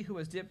answered, he who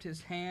has dipped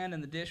his hand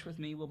in the dish with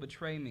me will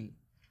betray me.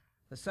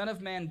 The Son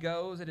of Man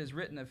goes, it is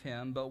written of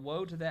him, but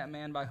woe to that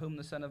man by whom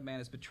the Son of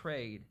Man is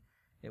betrayed.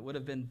 It would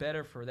have been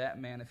better for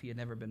that man if he had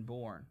never been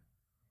born.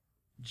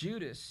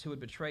 Judas, who would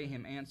betray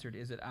him, answered,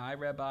 is it I,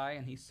 Rabbi?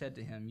 And he said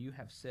to him, you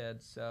have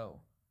said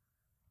so.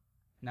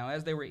 Now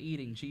as they were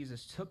eating,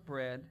 Jesus took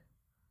bread,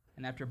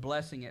 and after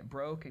blessing it,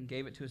 broke and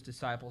gave it to his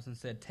disciples, and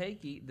said,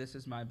 take, eat, this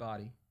is my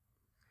body.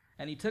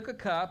 And he took a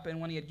cup, and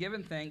when he had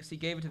given thanks, he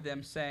gave it to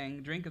them,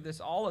 saying, drink of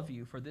this, all of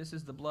you, for this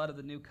is the blood of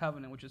the new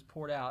covenant, which is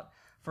poured out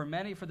for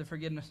many for the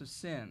forgiveness of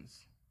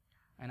sins.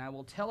 And I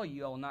will tell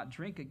you, I will not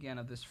drink again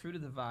of this fruit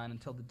of the vine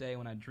until the day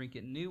when I drink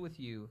it new with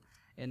you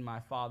in my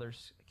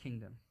Father's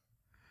kingdom.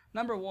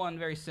 Number one,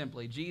 very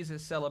simply,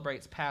 Jesus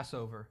celebrates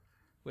Passover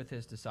with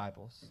his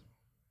disciples.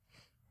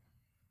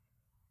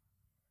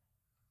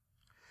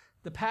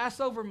 The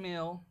Passover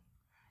meal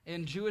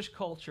in Jewish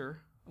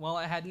culture, while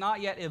it had not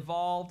yet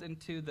evolved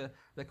into the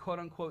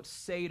quote-unquote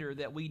Seder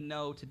that we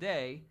know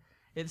today,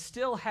 it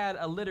still had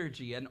a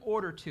liturgy, an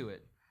order to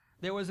it.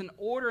 There was an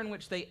order in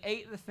which they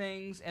ate the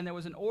things, and there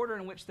was an order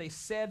in which they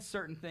said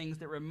certain things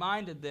that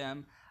reminded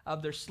them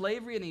of their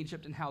slavery in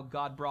Egypt and how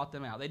God brought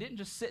them out. They didn't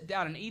just sit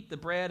down and eat the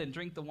bread and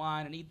drink the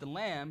wine and eat the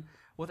lamb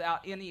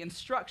without any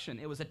instruction.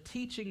 It was a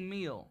teaching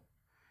meal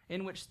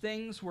in which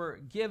things were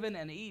given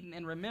and eaten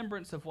in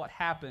remembrance of what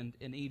happened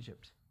in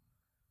Egypt.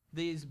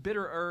 These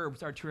bitter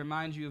herbs are to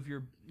remind you of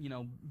your,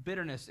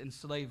 bitterness in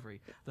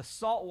slavery. The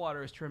salt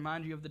water is to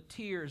remind you of the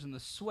tears and the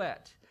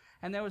sweat.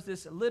 And there was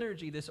this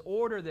liturgy, this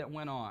order that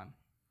went on.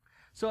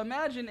 So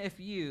imagine if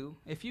you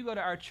go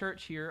to our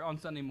church here on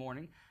Sunday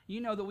morning,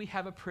 you know that we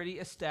have a pretty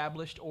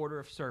established order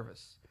of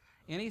service.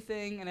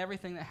 Anything and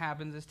everything that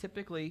happens is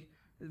typically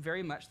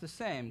very much the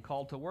same.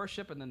 Called to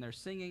worship, and then there's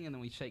singing, and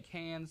then we shake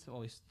hands. Well,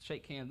 we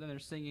shake hands, then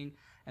there's singing,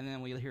 and then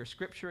we hear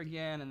scripture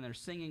again, and there's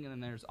singing, and then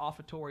there's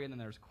offertory, and then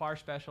there's choir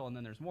special, and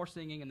then there's more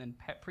singing, and then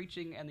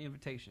preaching and the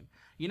invitation.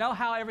 You know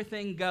how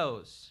everything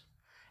goes.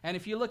 And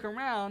if you look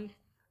around,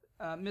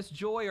 Miss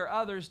Joy or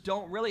others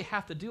don't really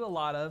have to do a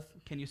lot of,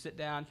 can you sit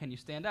down, can you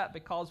stand up,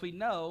 because we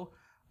know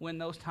when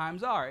those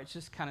times are. It's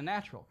just kind of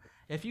natural.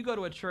 If you go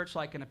to a church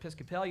like an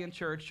Episcopalian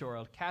church or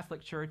a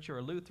Catholic church or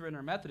a Lutheran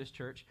or Methodist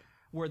church,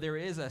 where there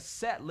is a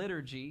set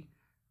liturgy,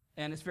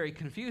 And it's very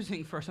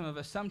confusing for some of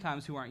us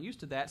sometimes who aren't used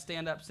to that.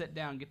 Stand up, sit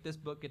down, get this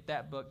book, get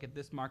that book, get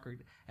this marker,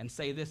 and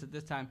say this at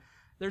this time.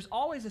 There's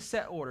always a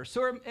set order.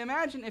 So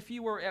imagine if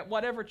you were at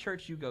whatever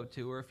church you go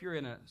to, or if you're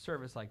in a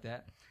service like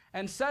that,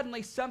 and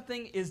suddenly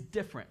something is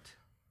different.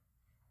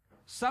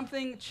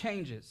 Something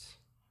changes.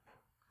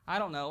 I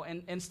don't know.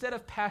 And instead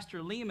of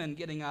Pastor Lehman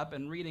getting up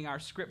and reading our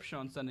scripture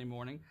on Sunday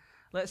morning,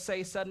 let's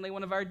say suddenly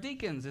one of our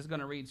deacons is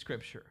going to read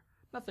scripture.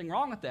 Nothing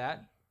wrong with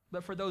that.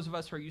 But for those of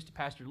us who are used to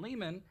Pastor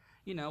Lehman,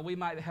 we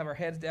might have our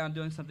heads down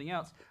doing something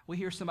else. We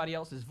hear somebody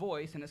else's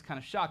voice, and it's kind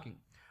of shocking.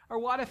 Or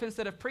what if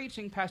instead of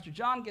preaching, Pastor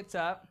John gets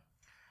up,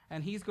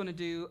 and he's going to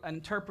do an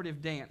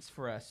interpretive dance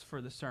for us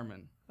for the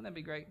sermon? Wouldn't that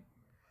be great?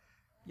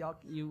 Y'all,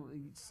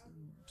 you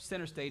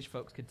center stage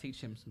folks could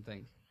teach him some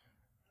things.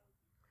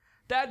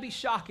 That'd be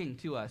shocking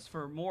to us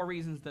for more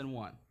reasons than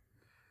one.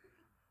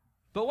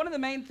 But one of the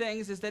main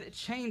things is that it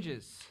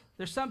changes.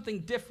 There's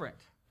something different.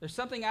 There's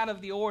something out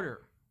of the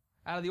order,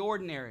 out of the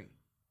ordinary.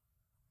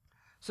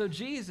 So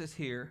Jesus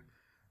here,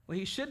 well,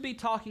 he should be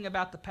talking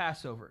about the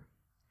Passover.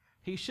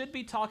 He should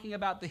be talking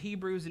about the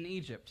Hebrews in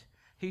Egypt.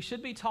 He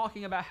should be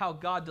talking about how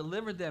God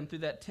delivered them through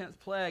that 10th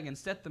plague and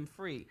set them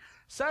free.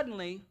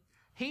 Suddenly,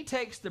 he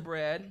takes the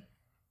bread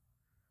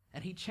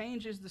and he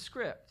changes the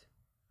script.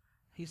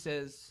 He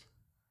says,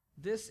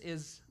 "This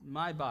is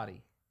my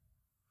body,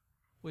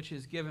 which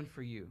is given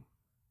for you.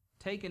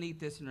 Take and eat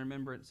this in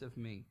remembrance of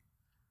me,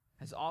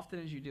 as often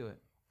as you do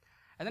it."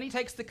 And then he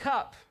takes the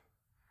cup.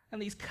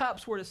 And these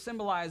cups were to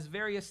symbolize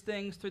various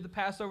things through the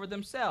Passover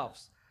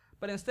themselves.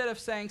 But instead of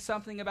saying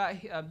something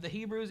about the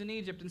Hebrews in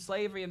Egypt and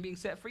slavery and being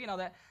set free and all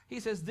that, he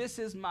says, "This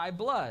is my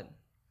blood."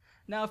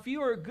 Now, if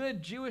you are a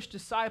good Jewish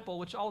disciple,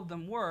 which all of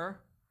them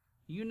were,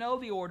 you know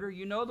the order,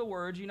 you know the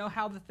words, you know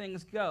how the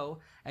things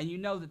go, and you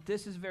know that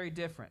this is very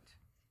different.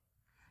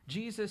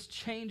 Jesus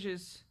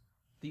changes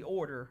the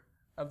order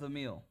of the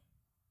meal.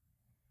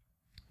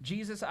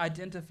 Jesus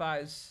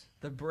identifies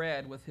the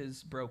bread with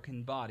his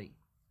broken body.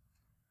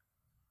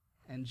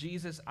 And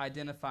Jesus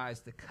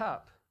identifies the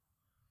cup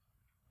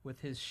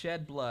with his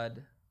shed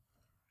blood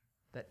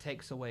that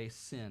takes away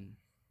sin.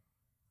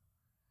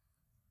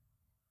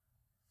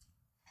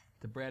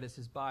 The bread is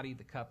his body,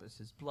 the cup is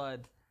his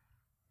blood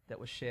that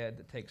was shed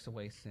that takes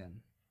away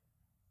sin.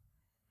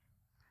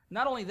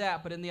 Not only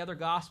that, but in the other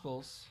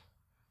Gospels,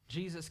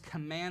 Jesus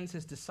commands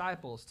his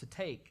disciples to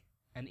take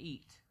and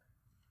eat.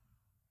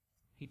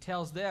 He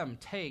tells them,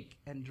 "Take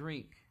and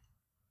drink.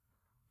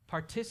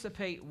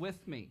 Participate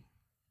with me.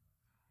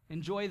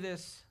 Enjoy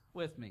this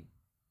with me."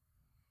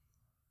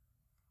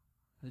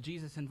 And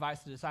Jesus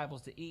invites the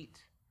disciples to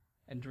eat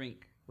and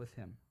drink with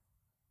him.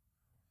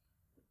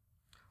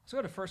 Let's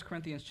go to 1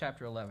 Corinthians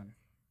chapter 11.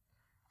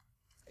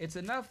 It's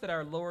enough that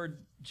our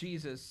Lord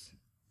Jesus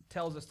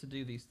tells us to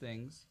do these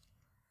things,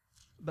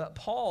 but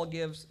Paul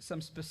gives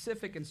some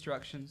specific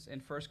instructions in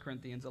 1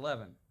 Corinthians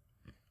 11.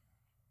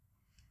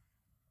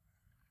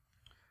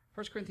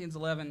 1 Corinthians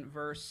 11,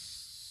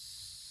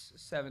 verse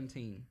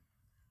 17.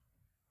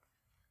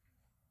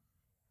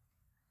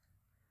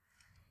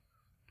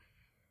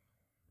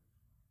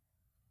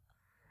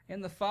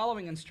 "In the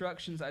following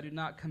instructions I do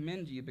not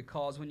commend you,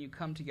 because when you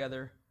come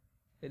together,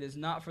 it is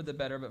not for the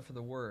better, but for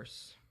the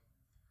worse.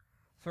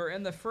 For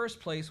in the first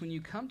place, when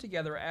you come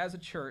together as a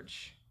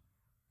church,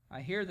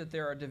 I hear that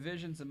there are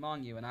divisions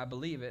among you, and I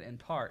believe it in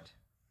part.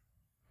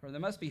 For there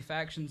must be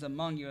factions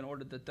among you in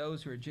order that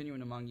those who are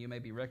genuine among you may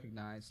be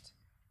recognized.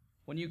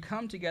 When you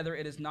come together,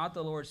 it is not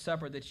the Lord's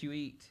Supper that you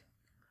eat.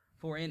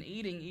 For in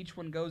eating, each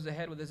one goes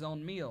ahead with his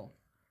own meal.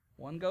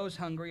 One goes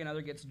hungry,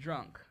 another gets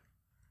drunk.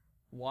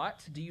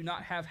 What? Do you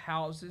not have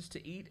houses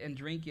to eat and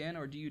drink in,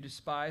 or do you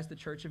despise the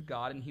church of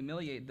God and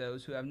humiliate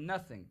those who have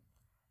nothing?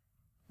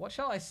 What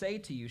shall I say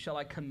to you? Shall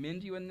I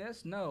commend you in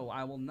this? No,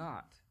 I will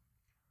not.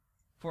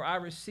 For I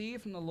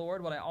received from the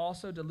Lord what I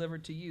also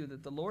delivered to you,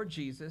 that the Lord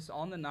Jesus,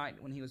 on the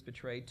night when he was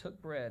betrayed,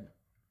 took bread.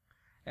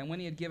 And when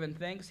he had given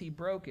thanks, he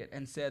broke it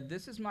and said,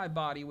 'This is my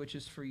body, which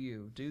is for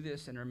you. Do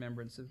this in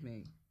remembrance of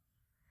me.'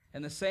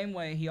 In the same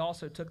way, he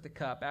also took the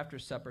cup after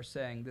supper,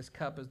 saying, 'This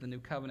cup is the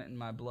new covenant in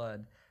my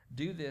blood.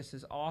 Do this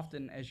as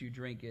often as you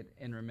drink it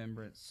in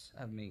remembrance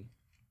of me.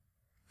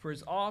 For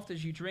as oft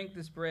as you drink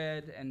this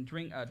bread and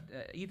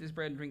eat this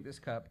bread and drink this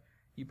cup,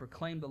 you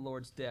proclaim the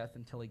Lord's death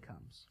until he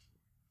comes.'"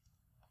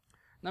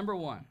 Number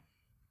one,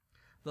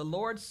 the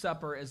Lord's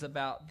Supper is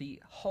about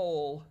the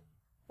whole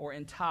or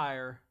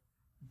entire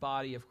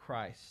body of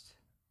Christ,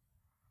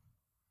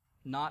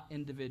 not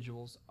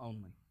individuals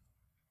only.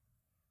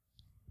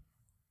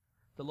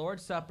 The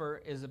Lord's Supper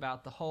is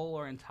about the whole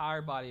or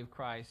entire body of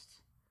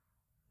Christ,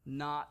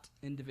 not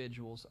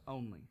individuals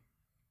only.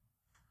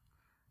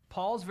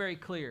 Paul's very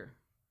clear.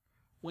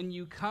 When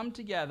you come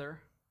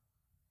together,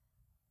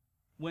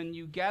 when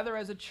you gather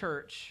as a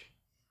church,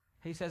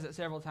 he says it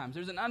several times,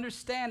 there's an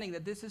understanding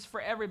that this is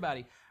for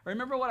everybody.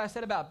 Remember what I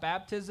said about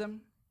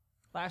baptism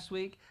last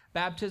week?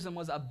 Baptism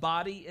was a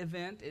body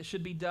event. It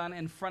should be done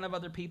in front of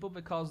other people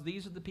because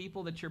these are the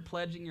people that you're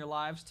pledging your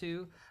lives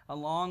to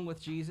along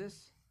with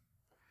Jesus.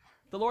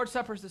 The Lord's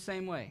Supper is the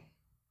same way.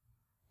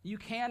 You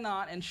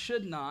cannot and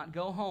should not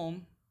go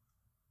home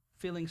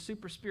feeling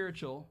super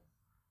spiritual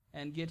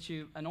and get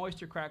you an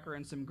oyster cracker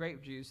and some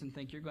grape juice and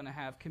think you're going to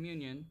have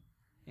communion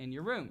in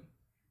your room.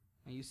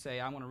 And you say,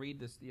 I want to read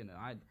this,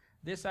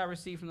 this I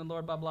received from the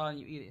Lord, blah, blah, and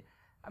you eat it.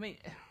 I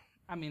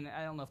mean,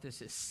 I don't know if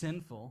this is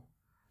sinful.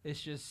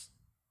 It's just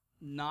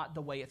not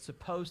the way it's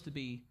supposed to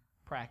be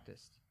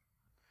practiced.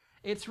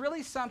 It's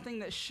really something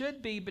that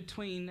should be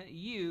between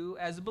you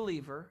as a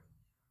believer,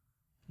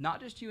 not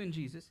just you and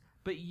Jesus,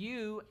 but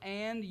you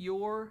and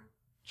your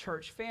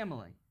church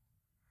family.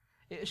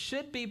 It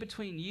should be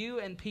between you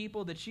and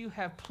people that you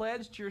have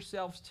pledged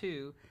yourselves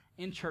to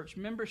in church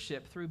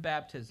membership through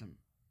baptism.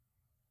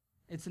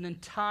 It's an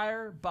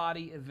entire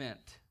body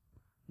event,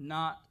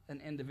 not an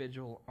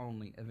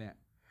individual-only event.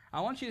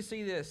 I want you to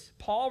see this.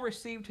 Paul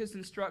received his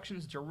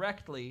instructions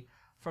directly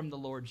from the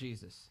Lord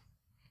Jesus.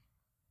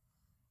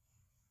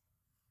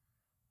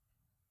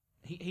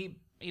 He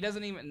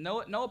doesn't even,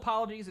 no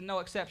apologies and no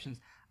exceptions.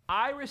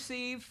 I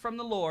received from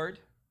the Lord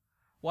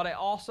what I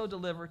also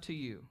deliver to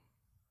you.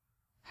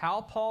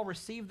 How Paul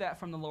received that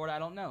from the Lord, I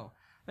don't know.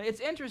 It's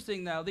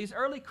interesting, though. These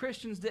early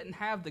Christians didn't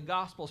have the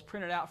Gospels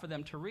printed out for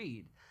them to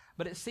read.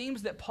 But it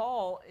seems that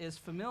Paul is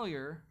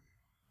familiar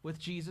with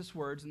Jesus'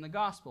 words in the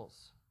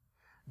Gospels.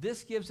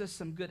 This gives us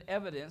some good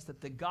evidence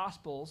that the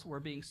Gospels were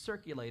being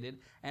circulated,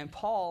 and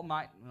Paul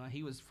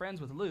he was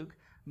friends with Luke,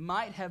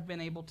 might have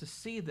been able to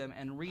see them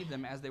and read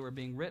them as they were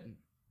being written,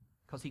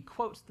 because he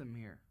quotes them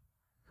here.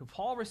 So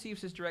Paul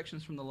receives his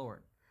directions from the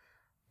Lord.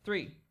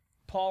 3,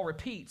 Paul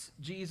repeats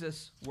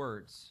Jesus'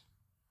 words.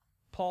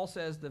 Paul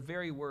says the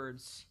very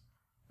words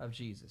of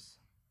Jesus.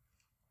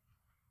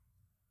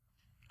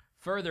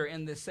 Further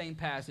in this same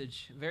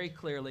passage, very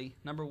clearly,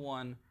 number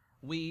 1,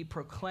 we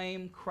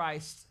proclaim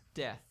Christ's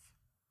death.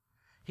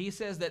 He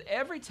says that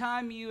every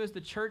time you as the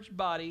church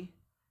body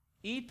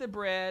eat the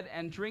bread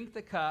and drink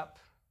the cup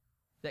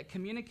that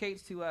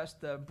communicates to us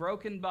the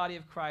broken body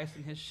of Christ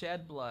and his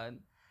shed blood,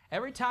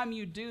 every time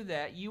you do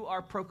that, you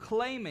are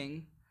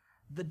proclaiming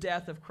the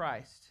death of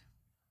Christ.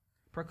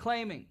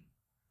 Proclaiming.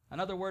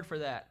 Another word for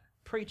that,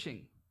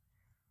 preaching.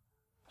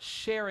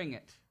 Sharing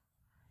it.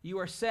 You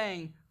are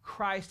saying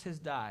Christ has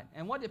died.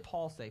 And what did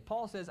Paul say?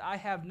 Paul says, I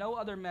have no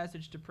other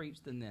message to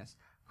preach than this.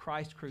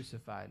 Christ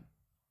crucified.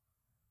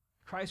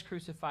 Christ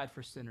crucified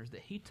for sinners.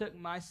 That he took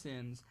my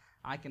sins,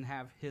 I can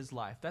have his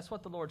life. That's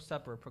what the Lord's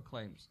Supper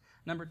proclaims.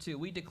 Number 2,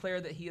 we declare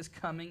that he is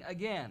coming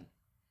again.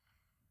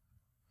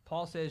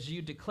 Paul says,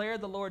 you declare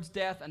the Lord's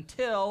death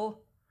until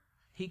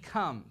he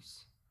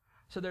comes.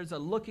 So there's a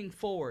looking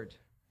forward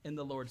in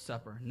the Lord's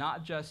Supper,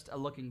 not just a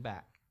looking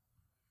back.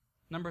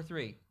 Number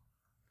 3,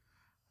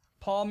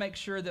 Paul makes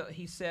sure that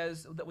he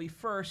says that we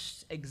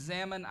first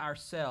examine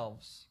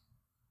ourselves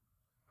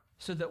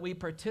so that we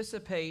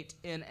participate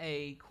in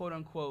a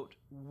quote-unquote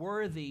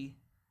worthy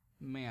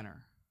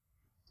manner.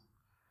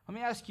 Let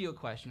me ask you a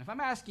question. If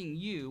I'm asking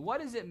you,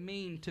 what does it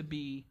mean to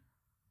be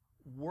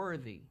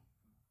worthy?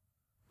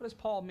 What does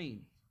Paul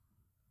mean?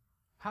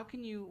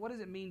 What does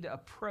it mean to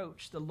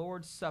approach the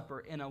Lord's Supper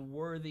in a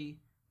worthy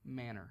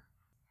manner?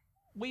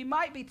 We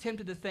might be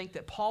tempted to think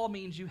that Paul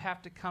means you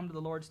have to come to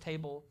the Lord's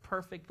table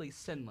perfectly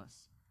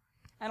sinless.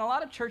 And a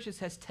lot of churches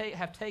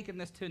have taken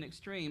this to an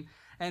extreme,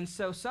 and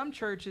so some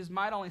churches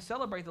might only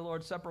celebrate the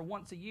Lord's Supper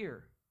once a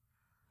year.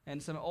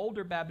 And some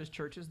older Baptist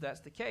churches, that's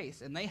the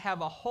case. And they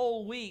have a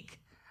whole week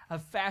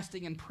of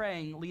fasting and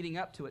praying leading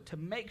up to it to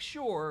make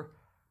sure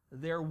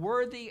they're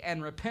worthy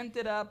and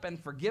repented up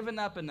and forgiven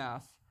up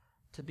enough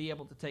to be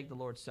able to take the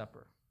Lord's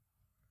Supper.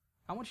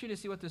 I want you to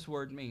see what this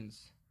word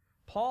means.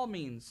 Paul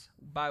means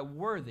by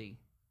worthy,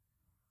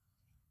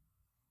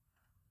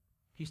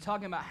 he's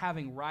talking about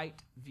having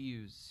right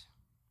views.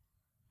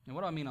 And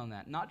what do I mean on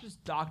that? Not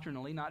just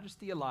doctrinally, not just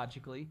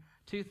theologically.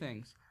 2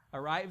 things.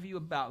 A right view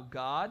about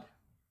God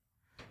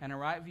and a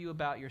right view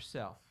about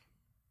yourself.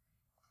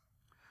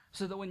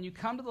 So that when you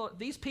come to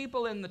these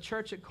people in the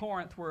church at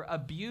Corinth were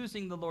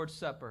abusing the Lord's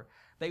Supper.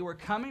 They were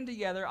coming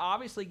together,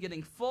 obviously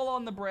getting full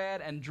on the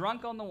bread and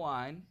drunk on the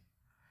wine,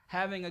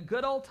 having a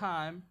good old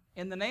time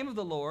in the name of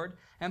the Lord.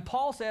 And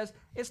Paul says,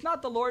 it's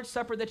not the Lord's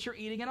Supper that you're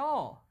eating at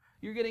all.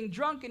 You're getting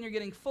drunk and you're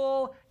getting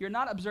full. You're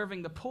not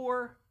observing the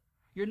poor.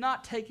 You're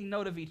not taking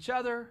note of each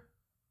other.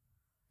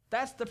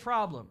 That's the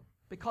problem,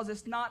 because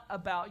it's not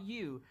about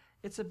you.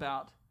 It's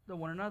about the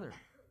one another.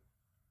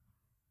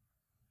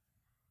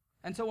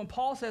 And so when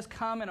Paul says,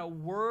 come in a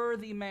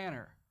worthy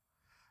manner,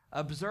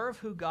 observe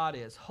who God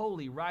is,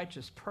 holy,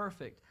 righteous,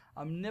 perfect,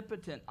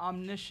 omnipotent,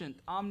 omniscient,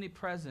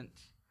 omnipresent,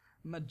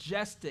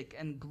 majestic,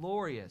 and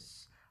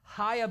glorious,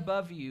 high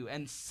above you,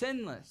 and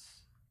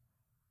sinless.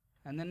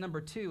 And then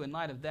number 2, in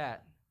light of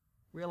that,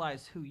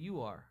 realize who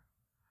you are.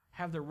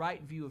 Have the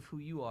right view of who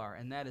you are,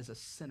 and that is a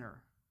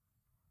sinner.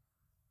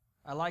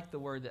 I like the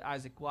word that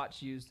Isaac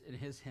Watts used in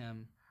his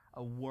hymn,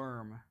 a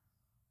worm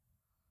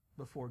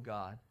before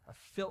God, a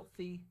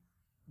filthy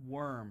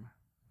worm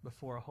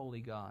before a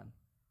holy God.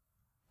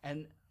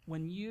 And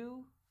when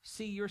you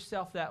see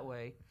yourself that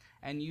way,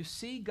 and you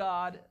see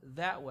God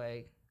that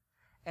way,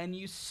 and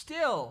you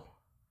still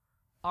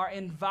are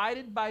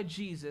invited by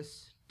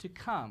Jesus to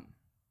come.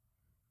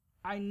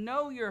 I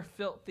know you're a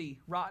filthy,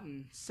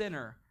 rotten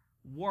sinner,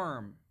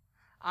 worm.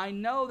 I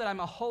know that I'm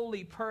a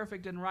holy,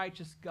 perfect, and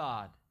righteous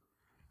God.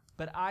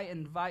 But I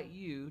invite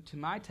you to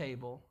my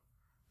table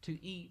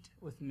to eat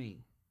with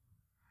me.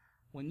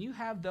 When you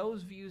have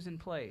those views in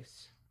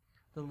place,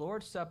 the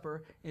Lord's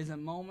Supper is a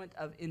moment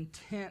of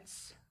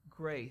intense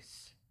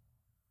grace.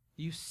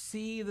 You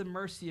see the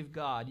mercy of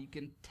God. You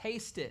can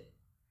taste it.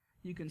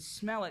 You can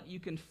smell it. You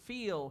can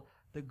feel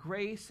the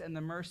grace and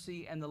the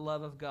mercy and the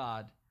love of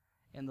God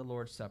in the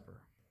Lord's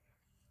Supper.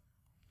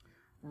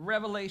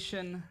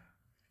 Revelation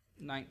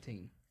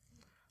 19,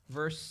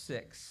 verse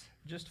 6.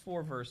 Just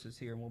 4 verses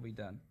here and we'll be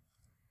done.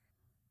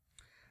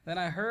 Then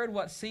I heard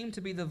what seemed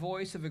to be the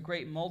voice of a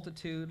great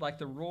multitude, like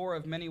the roar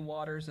of many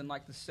waters and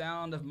like the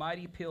sound of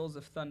mighty peals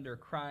of thunder,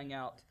 crying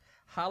out,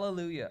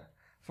 Hallelujah!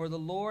 For the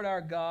Lord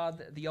our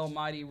God, the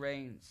Almighty,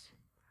 reigns.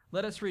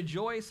 Let us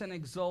rejoice and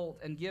exult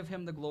and give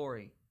him the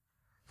glory.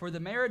 For the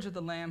marriage of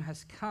the Lamb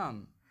has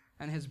come,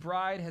 and his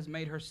bride has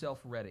made herself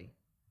ready.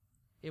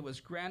 It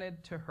was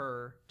granted to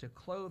her to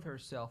clothe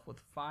herself with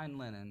fine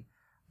linen,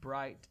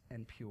 bright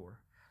and pure.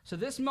 So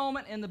this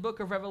moment in the book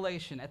of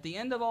Revelation, at the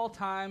end of all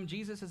time,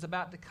 Jesus is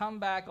about to come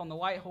back on the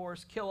white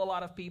horse, kill a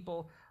lot of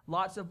people,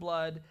 lots of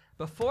blood.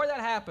 Before that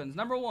happens,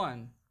 number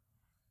 1,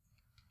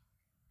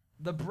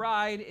 the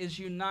bride is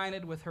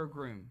united with her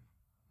groom.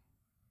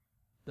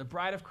 The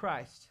bride of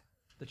Christ,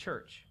 the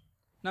church.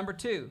 Number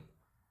 2,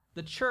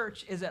 the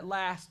church is at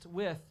last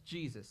with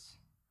Jesus.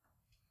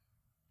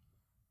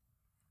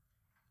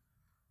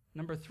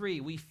 Number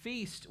 3, we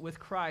feast with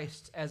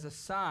Christ as a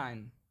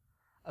sign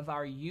of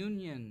our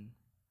union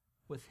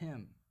with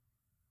him.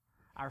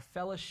 Our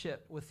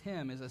fellowship with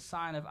him is a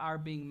sign of our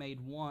being made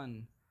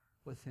one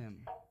with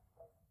him.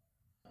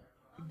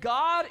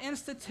 God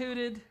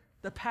instituted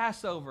the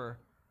Passover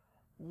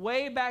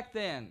way back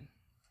then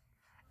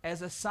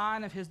as a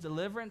sign of his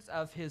deliverance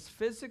of his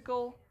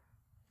physical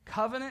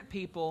covenant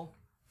people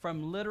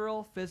from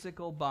literal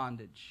physical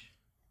bondage.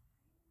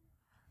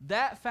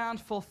 That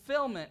found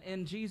fulfillment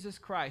in Jesus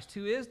Christ,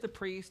 who is the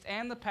priest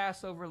and the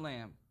Passover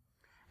lamb.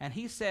 And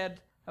he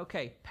said,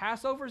 okay,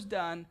 Passover's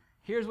done.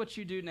 Here's what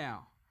you do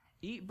now.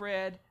 Eat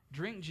bread,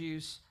 drink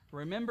juice,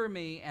 remember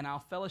me, and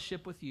I'll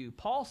fellowship with you.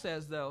 Paul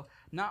says, though,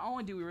 not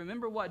only do we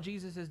remember what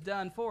Jesus has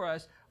done for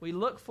us, we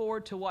look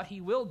forward to what he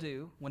will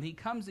do when he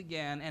comes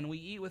again and we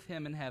eat with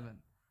him in heaven.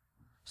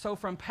 So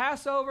from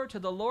Passover to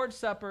the Lord's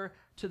Supper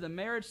to the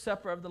marriage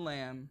supper of the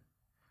Lamb,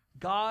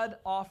 God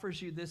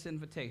offers you this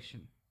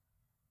invitation.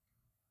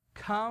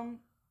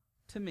 Come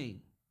to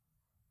me.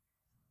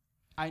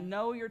 I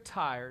know you're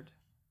tired.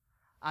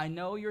 I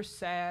know you're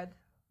sad.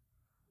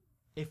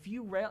 If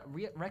you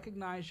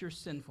recognize your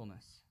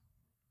sinfulness,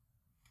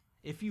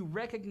 if you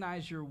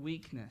recognize your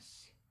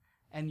weakness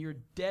and your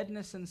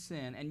deadness in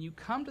sin, and you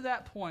come to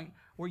that point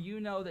where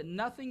you know that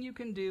nothing you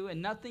can do and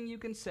nothing you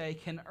can say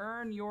can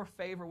earn your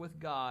favor with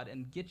God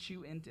and get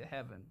you into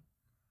heaven.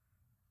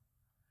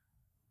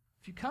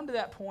 If you come to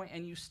that point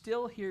and you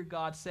still hear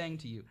God saying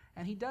to you,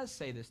 and he does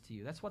say this to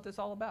you, that's what this is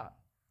all about.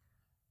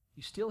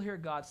 You still hear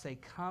God say,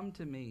 come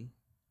to me,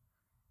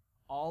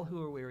 all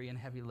who are weary and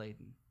heavy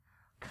laden.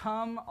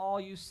 Come,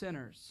 all you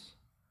sinners,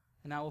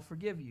 and I will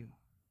forgive you.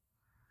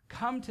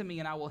 Come to me,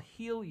 and I will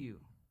heal you.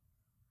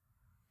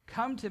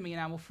 Come to me, and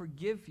I will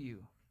forgive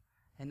you,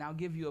 and I'll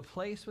give you a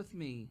place with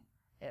me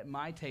at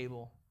my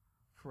table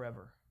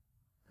forever.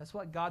 That's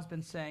what God's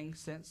been saying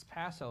since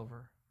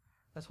Passover.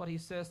 That's what he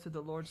says to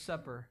the Lord's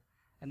Supper,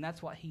 and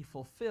that's what he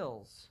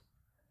fulfills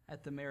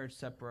at the marriage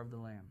supper of the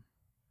Lamb.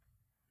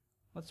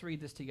 Let's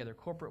read this together.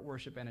 Corporate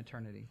worship and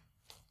eternity.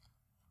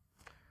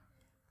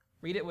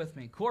 Read it with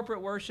me.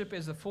 Corporate worship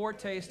is a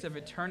foretaste of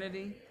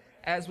eternity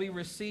as we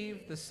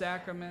receive the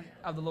sacrament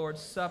of the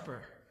Lord's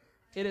Supper.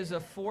 It is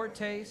a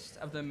foretaste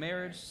of the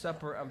marriage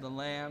supper of the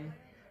Lamb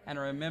and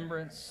a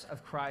remembrance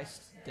of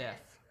Christ's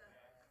death.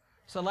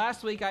 So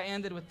last week I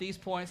ended with these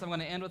points. I'm going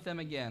to end with them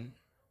again.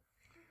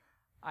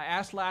 I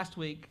asked last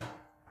week,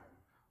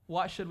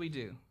 what should we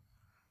do?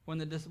 When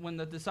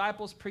the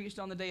disciples preached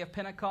on the day of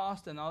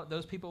Pentecost and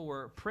those people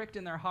were pricked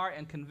in their heart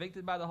and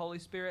convicted by the Holy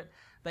Spirit,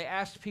 they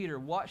asked Peter,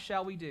 what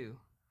shall we do?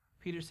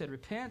 Peter said,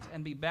 repent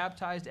and be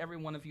baptized, every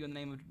one of you, in the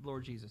name of the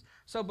Lord Jesus.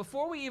 So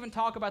before we even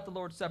talk about the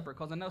Lord's Supper,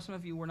 because I know some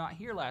of you were not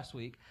here last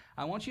week,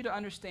 I want you to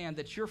understand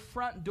that your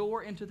front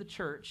door into the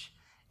church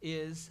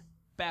is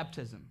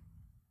baptism.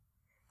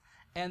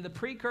 And the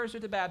precursor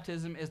to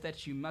baptism is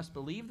that you must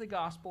believe the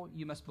gospel,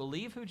 you must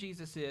believe who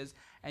Jesus is,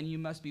 and you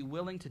must be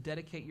willing to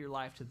dedicate your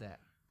life to that.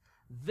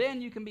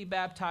 Then you can be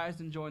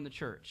baptized and join the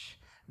church.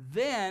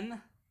 Then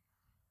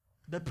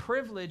the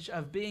privilege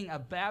of being a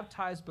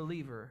baptized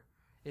believer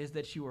is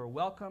that you are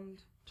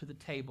welcomed to the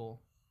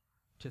table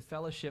to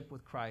fellowship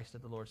with Christ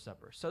at the Lord's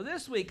Supper. So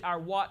this week, our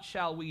what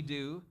shall we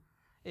do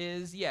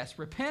is, yes,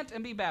 repent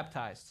and be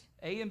baptized,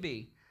 A and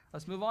B.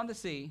 Let's move on to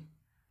C.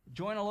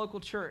 Join a local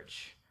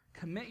church.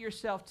 Commit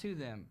yourself to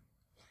them.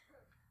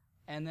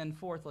 And then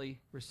fourthly,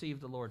 receive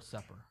the Lord's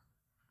Supper.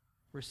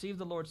 Receive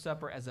the Lord's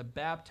Supper as a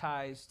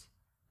baptized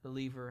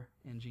believer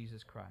in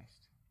Jesus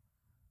Christ.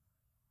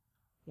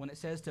 when it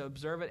says to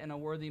observe it in a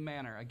worthy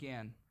manner.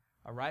 Again,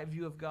 a right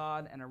view of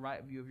God and a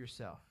right view of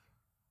yourself.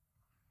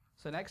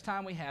 So next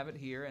time we have it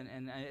here,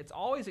 and it's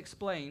always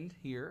explained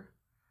here,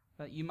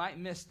 but you might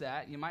miss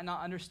that. You might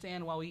not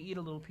understand why we eat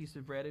a little piece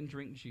of bread and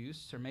drink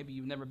juice, or maybe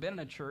you've never been in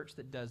a church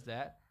that does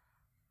that.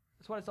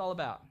 That's what it's all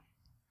about.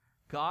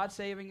 God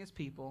saving his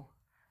people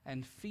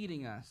and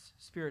feeding us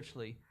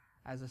spiritually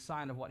as a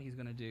sign of what he's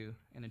going to do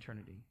in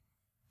eternity.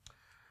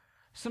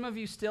 Some of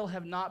you still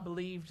have not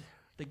believed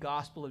the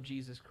gospel of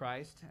Jesus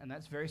Christ, and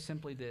that's very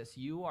simply this.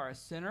 You are a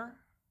sinner.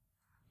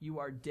 You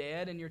are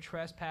dead in your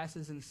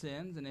trespasses and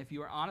sins, and if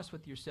you are honest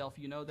with yourself,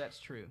 you know that's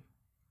true.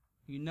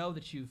 You know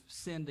that you've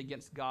sinned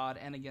against God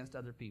and against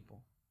other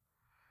people.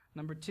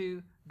 Number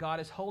two, God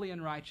is holy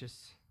and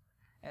righteous,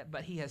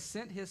 but he has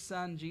sent his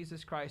Son,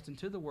 Jesus Christ,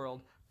 into the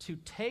world to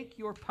take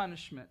your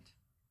punishment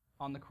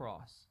on the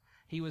cross.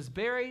 He was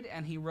buried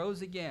and he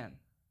rose again.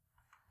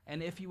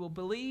 And if you will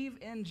believe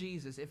in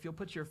Jesus, if you'll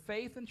put your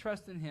faith and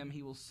trust in him,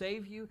 he will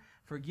save you,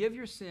 forgive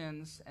your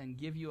sins, and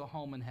give you a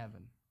home in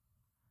heaven.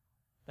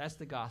 That's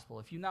the gospel.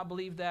 If you not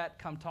believe that,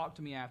 come talk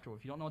to me after.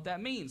 If you don't know what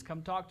that means,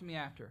 come talk to me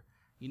after.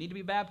 You need to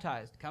be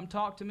baptized. Come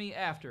talk to me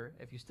after.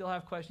 If you still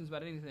have questions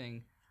about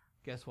anything,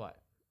 guess what?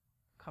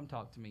 Come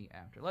talk to me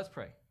after. Let's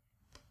pray.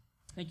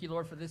 Thank you,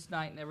 Lord, for this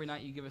night and every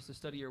night you give us to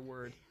study your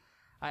word.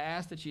 I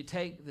ask that you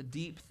take the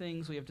deep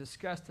things we have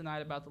discussed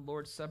tonight about the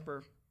Lord's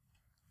Supper,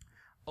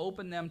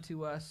 open them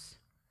to us.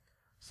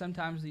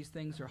 Sometimes these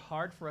things are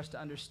hard for us to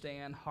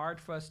understand, hard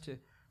for us to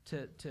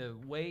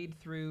wade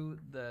through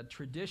the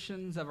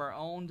traditions of our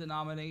own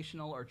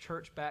denominational or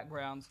church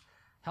backgrounds.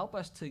 Help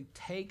us to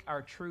take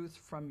our truth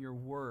from your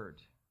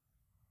word.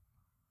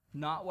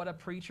 Not what a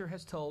preacher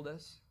has told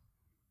us,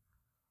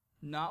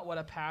 not what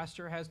a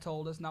pastor has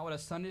told us, not what a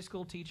Sunday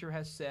school teacher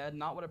has said,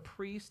 not what a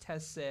priest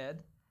has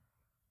said,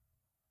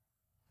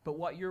 but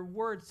what your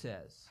word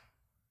says.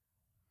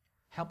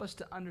 Help us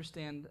to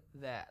understand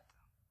that.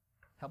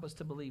 Help us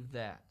to believe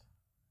that.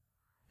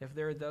 If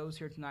there are those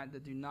here tonight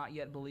that do not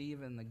yet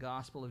believe in the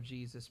gospel of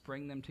Jesus,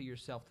 bring them to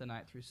yourself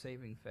tonight through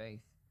saving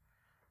faith.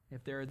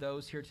 If there are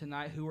those here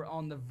tonight who are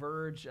on the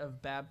verge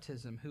of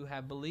baptism, who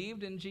have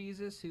believed in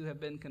Jesus, who have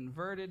been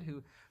converted,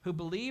 who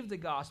believe the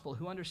gospel,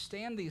 who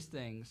understand these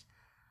things,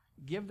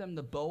 give them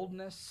the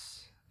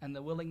boldness and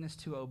the willingness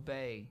to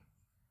obey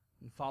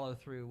and follow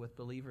through with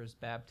believers'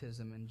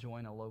 baptism and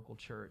join a local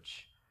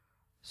church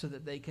so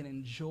that they can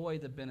enjoy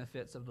the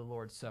benefits of the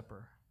Lord's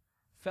Supper,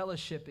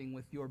 fellowshipping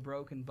with your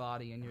broken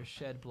body and your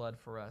shed blood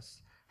for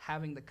us,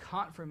 having the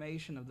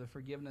confirmation of the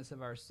forgiveness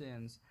of our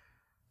sins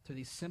through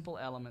these simple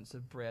elements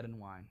of bread and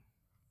wine.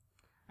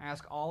 I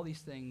ask all these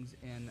things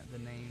in the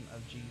name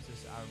of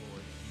Jesus our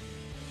Lord.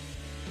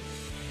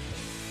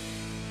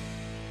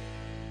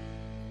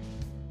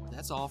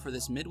 That's all for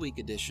this midweek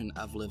edition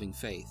of Living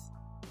Faith.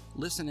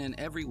 Listen in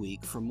every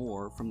week for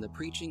more from the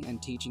preaching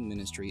and teaching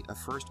ministry of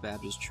First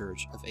Baptist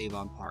Church of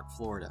Avon Park,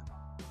 Florida.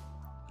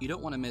 You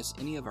don't want to miss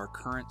any of our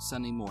current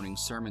Sunday morning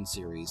sermon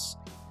series,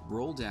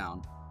 Roll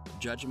Down,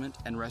 Judgment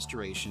and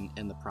Restoration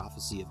in the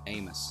Prophecy of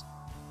Amos.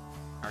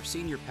 Our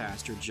senior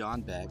pastor,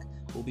 John Beck,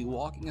 will be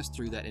walking us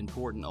through that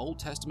important Old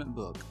Testament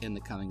book in the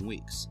coming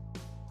weeks.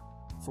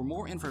 For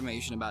more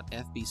information about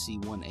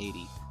FBC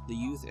 180, the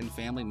youth and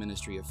family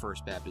ministry of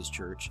First Baptist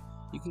Church,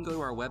 you can go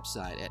to our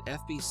website at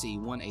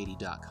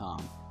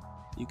fbc180.com.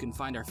 You can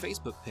find our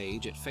Facebook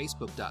page at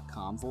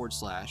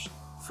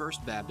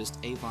facebook.com/First Baptist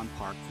Avon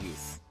Park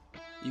Youth.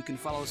 You can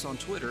follow us on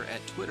Twitter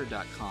at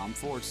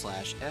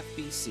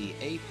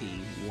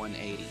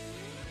twitter.com/FBCAP180.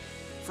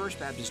 First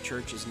Baptist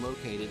Church is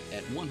located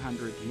at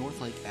 100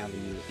 North Lake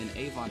Avenue in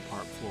Avon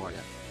Park,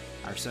 Florida.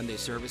 Our Sunday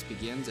service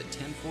begins at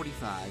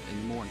 10:45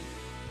 in the morning.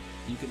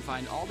 You can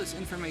find all this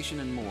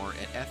information and more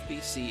at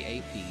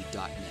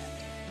fbcap.net.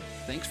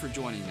 Thanks for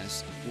joining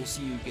us. We'll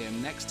see you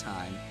again next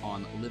time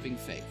on Living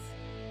Faith.